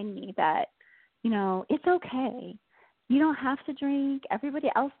remind me that, it's okay. You don't have to drink.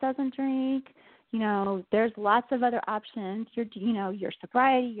 Everybody else doesn't drink. There's lots of other options. Your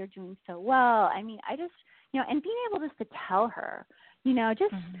sobriety, you're doing so well. I mean, I just, and being able just to tell her,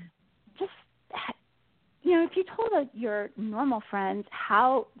 just if you told your normal friends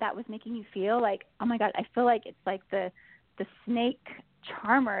how that was making you feel, like, oh my God, I feel like it's like the snake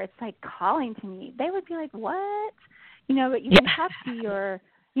charmer, it's like calling to me, they would be like, what? But you can talk to your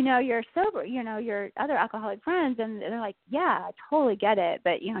sober, your other alcoholic friends, and they're like, yeah, I totally get it,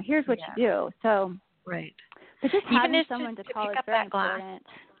 but here's what you do. So, right. But just Even having if someone to to call pick is up very that glass. important.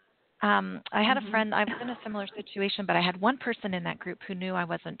 I had a friend, I was in a similar situation, but I had one person in that group who knew I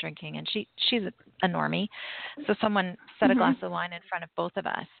wasn't drinking, and she's a normie. So someone set a glass of wine in front of both of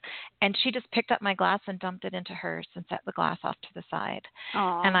us, and she just picked up my glass and dumped it into hers and set the glass off to the side.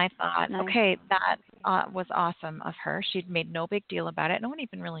 Aww, and I thought, nice. okay, that was awesome of her. She'd made no big deal about it. No one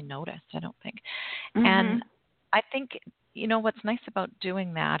even really noticed, I don't think. And I think, what's nice about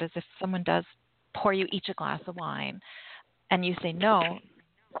doing that is if someone does pour you each a glass of wine and you say no,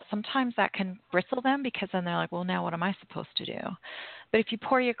 sometimes that can bristle them, because then they're like, well, now what am I supposed to do? But if you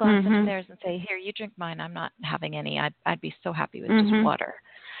pour your glass into theirs and say, here, you drink mine, I'm not having any, I'd be so happy with just water.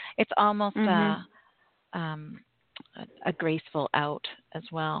 It's almost a graceful out as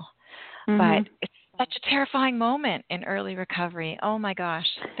well. But it's such a terrifying moment in early recovery. Oh, my gosh.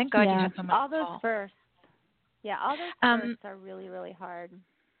 Thank God you had someone all to those call. firsts. Yeah, all those firsts are really, really hard.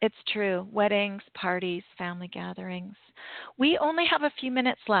 It's true. Weddings, parties, family gatherings. We only have a few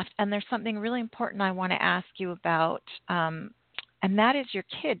minutes left, and there's something really important I want to ask you about, and that is your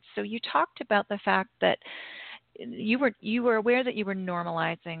kids. So you talked about the fact that you were aware that you were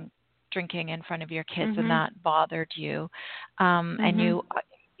normalizing drinking in front of your kids, and that bothered you, and you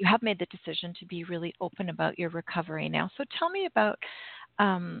have made the decision to be really open about your recovery now. So tell me about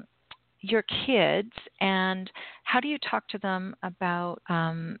your kids, and how do you talk to them about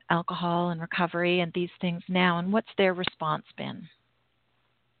alcohol and recovery and these things now, and what's their response been?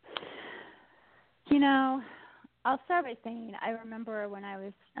 I'll start by saying I remember when I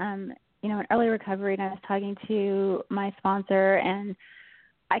was, in early recovery, and I was talking to my sponsor, and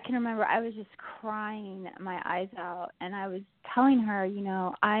I can remember I was just crying my eyes out, and I was telling her,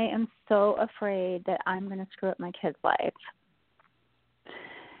 I am so afraid that I'm going to screw up my kid's life.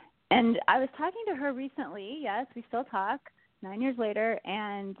 And I was talking to her recently. Yes, we still talk 9 years later.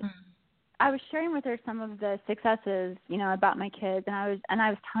 And I was sharing with her some of the successes, about my kids. And I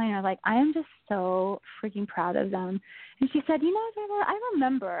was telling her, like, I am just so freaking proud of them. And she said, Deborah, I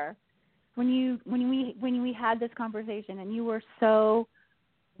remember when we had this conversation and you were so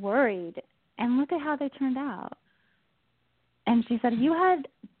worried, and look at how they turned out. And she said, you had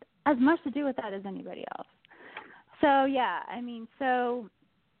as much to do with that as anybody else. So, yeah,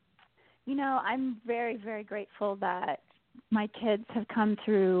 I'm very, very grateful that my kids have come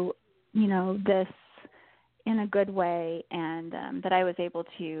through, this in a good way, and that I was able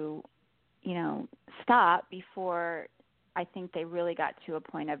to, stop before I think they really got to a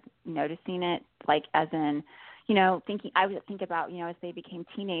point of noticing it, like as in, I would think about, as they became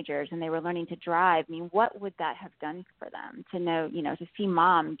teenagers and they were learning to drive, I mean, what would that have done for them to know, to see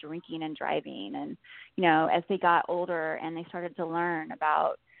mom drinking and driving, and, as they got older and they started to learn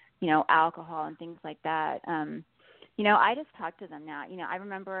about, alcohol and things like that. I just talk to them now. I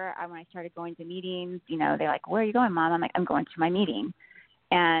remember when I started going to meetings, they're like, where are you going, Mom? I'm like, I'm going to my meeting.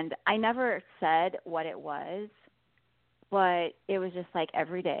 And I never said what it was, but it was just like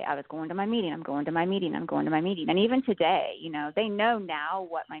every day I was going to my meeting, I'm going to my meeting, I'm going to my meeting. And even today, you know, they know now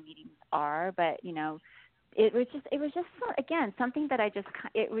what my meetings are, but, you know, it was just again, something that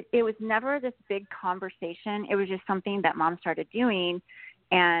it was never this big conversation. It was just something that Mom started doing,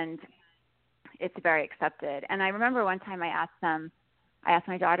 and it's very accepted. And I remember one time I asked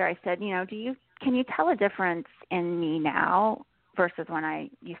my daughter, I said, you know, can you tell a difference in me now versus when I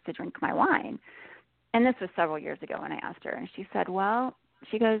used to drink my wine? And this was several years ago when I asked her, and she said, well,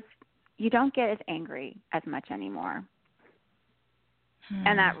 she goes, you don't get as angry as much anymore.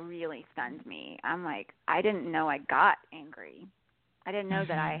 And that really stunned me. I'm like, I didn't know I got angry. I didn't know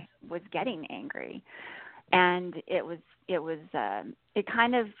that I was getting angry. And it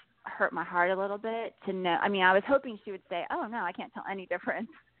kind of hurt my heart a little bit to know. I mean, I was hoping she would say, oh, no, I can't tell any difference.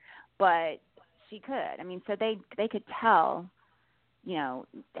 But she could. I mean, so they could tell, you know,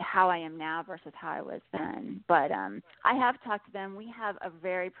 how I am now versus how I was then. But I have talked to them. We have a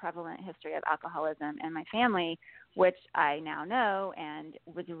very prevalent history of alcoholism in my family, which I now know and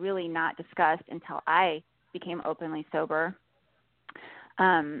was really not discussed until I became openly sober.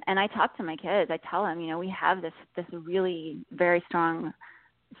 And I talk to my kids. I tell them, you know, we have this really very strong,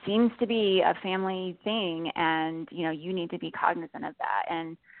 seems to be a family thing, and, you know, you need to be cognizant of that.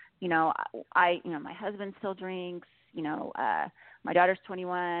 And, you know, my husband still drinks, you know, my daughter's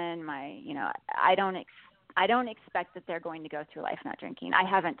 21. I don't expect that they're going to go through life not drinking. I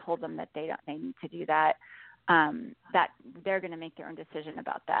haven't told them that they need to do that. That they're going to make their own decision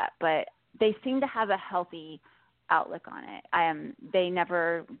about that. But they seem to have a healthy outlook on it. They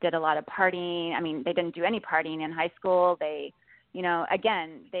never did a lot of partying. I mean, they didn't do any partying in high school. They, you know,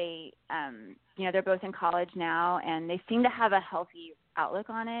 again, they, you know, they're both in college now, and they seem to have a healthy outlook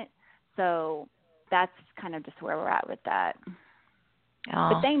on it. So that's kind of just where we're at with that.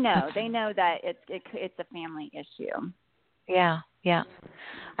 Oh, but they know that it's a family issue. Yeah.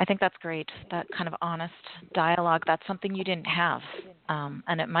 I think that's great. That kind of honest dialogue, that's something you didn't have,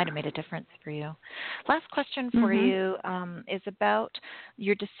 and it might have made a difference for you. Last question for you is about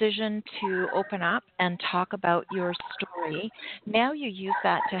your decision to open up and talk about your story. Now you use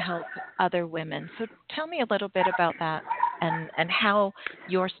that to help other women. So tell me a little bit about that and how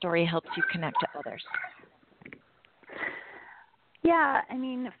your story helps you connect to others. Yeah, I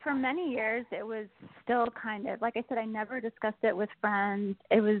mean, for many years, it was still kind of, like I said, I never discussed it with friends.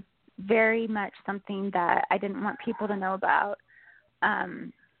 It was very much something that I didn't want people to know about.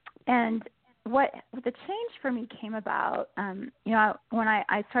 And what the change for me came about, you know, when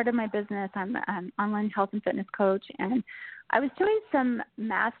I started my business, I'm an online health and fitness coach, and I was doing some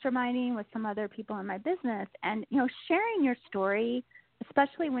masterminding with some other people in my business. And, you know, sharing your story,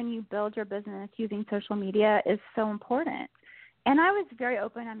 especially when you build your business using social media, is so important. And I was very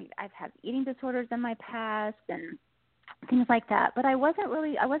open. I mean, I've had eating disorders in my past and things like that, but I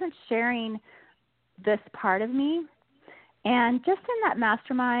wasn't sharing this part of me. And just in that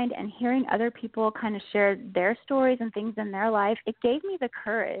mastermind and hearing other people kind of share their stories and things in their life, it gave me the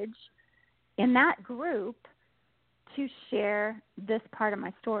courage in that group to share this part of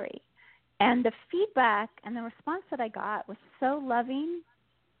my story. And the feedback and the response that I got was so loving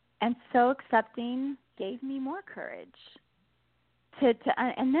and so accepting, gave me more courage.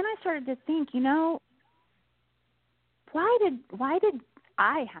 And then I started to think, you know, why did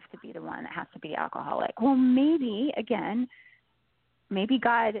I have to be the one that has to be alcoholic? Well, maybe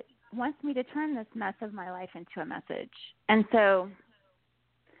God wants me to turn this mess of my life into a message. And so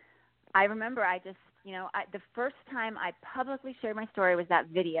I remember the first time I publicly shared my story was that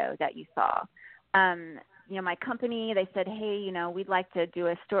video that you saw. You know, my company, they said, hey, you know, we'd like to do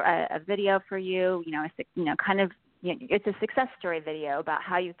a video for you, it's a success story video about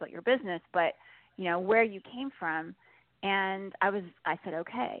how you built your business, but, you know, where you came from. And I said,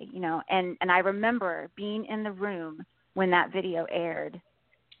 okay, you know, and I remember being in the room when that video aired,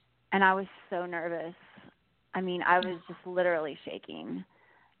 and I was so nervous. I mean, I was just literally shaking.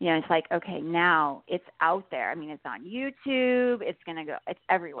 You know, it's like, okay, now it's out there. I mean, it's on YouTube. It's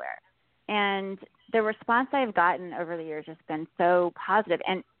everywhere. And the response I've gotten over the years has been so positive.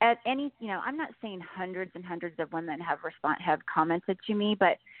 And I'm not saying hundreds and hundreds of women have commented to me,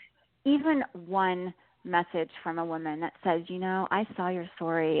 but even one message from a woman that says, you know, I saw your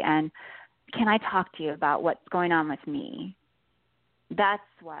story and can I talk to you about what's going on with me? That's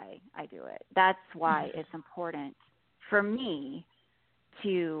why I do it. That's why it's important for me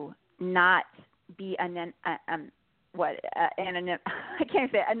to not be anonymous.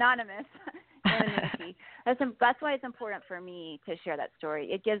 Anonymity. That's why it's important for me to share that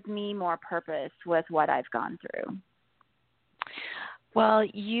story. It gives me more purpose with what I've gone through. Well,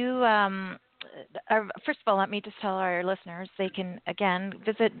 first of all, let me just tell our listeners they can, again,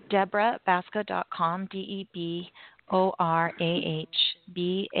 visit DeborahBaska.com,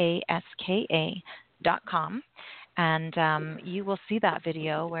 DeborahBaska.com, and you will see that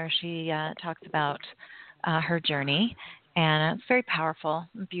video where she talks about her journey, and it's very powerful,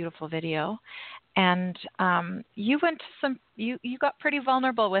 beautiful video. And you went to you got pretty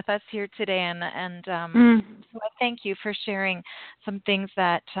vulnerable with us here today, and so I thank you for sharing some things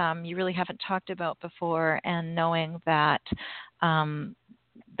that you really haven't talked about before, and knowing that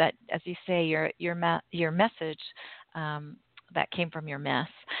that, as you say, your message that came from your mess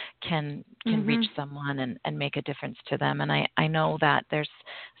can reach someone and make a difference to them. And I know that there's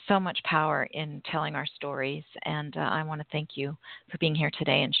so much power in telling our stories, and I want to thank you for being here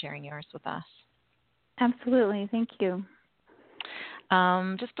today and sharing yours with us. Absolutely. Thank you.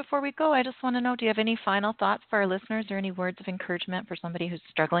 Just before we go, I just want to know, do you have any final thoughts for our listeners or any words of encouragement for somebody who's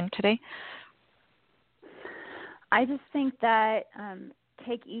struggling today? I just think that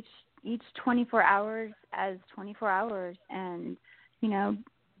take each 24 hours as 24 hours, and,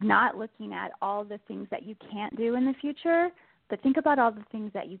 not looking at all the things that you can't do in the future, but think about all the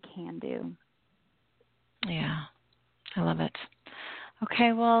things that you can do. Yeah, I love it.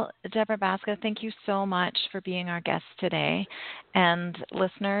 Okay, well, Deborah Baska, thank you so much for being our guest today. And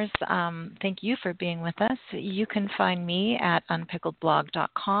listeners, thank you for being with us. You can find me at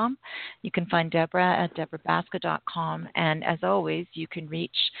unpickledblog.com. You can find Deborah at deborahbaska.com. And as always, you can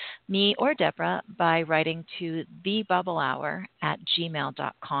reach me or Deborah by writing to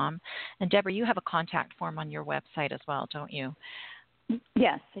thebubblehour@gmail.com. And Deborah, you have a contact form on your website as well, don't you?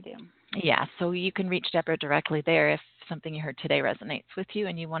 Yes, I do. Yeah, so you can reach Deborah directly there if something you heard today resonates with you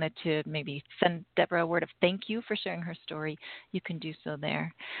and you wanted to maybe send Deborah a word of thank you for sharing her story. You can do so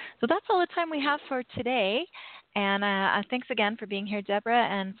there. So that's all the time we have for today. And thanks again for being here, Deborah,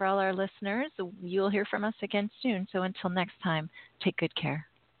 and for all our listeners. You'll hear from us again soon. So until next time, take good care.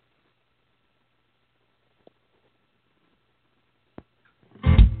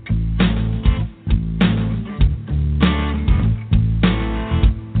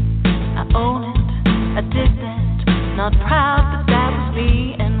 Own it, I did that, not proud, but that was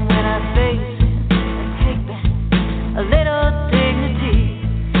me. And when I face it, I take back a little dignity,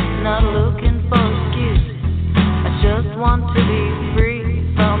 not looking for excuses. I just want to be free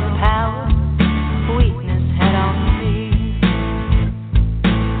from the power weakness had on me.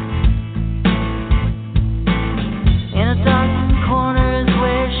 In a dark corner is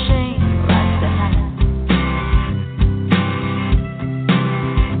where shame likes to hide.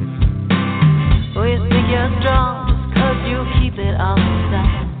 You think you're strong just 'cause you keep it all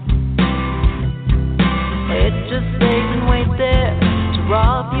inside. It just stays and waits there to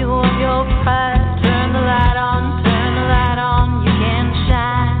rob you of your pride. Turn the light on, you can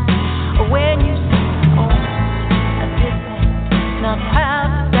shine. When you say, oh, I did that, not proud,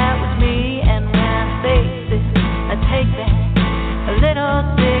 but that was me. And when I face it, I take back a little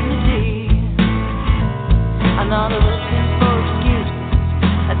dignity. I'm not looking for excuses,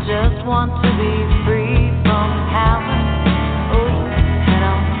 I just want to be free from the power had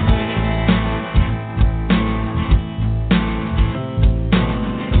on me.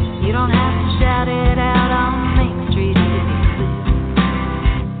 You don't have to shout it out on Main Street to be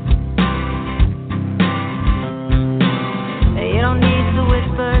clear. You don't need to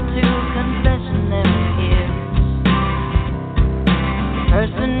whisper to confessionary ears. The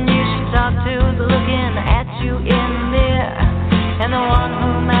person you should talk to, the looking at you in the mirror, and the one who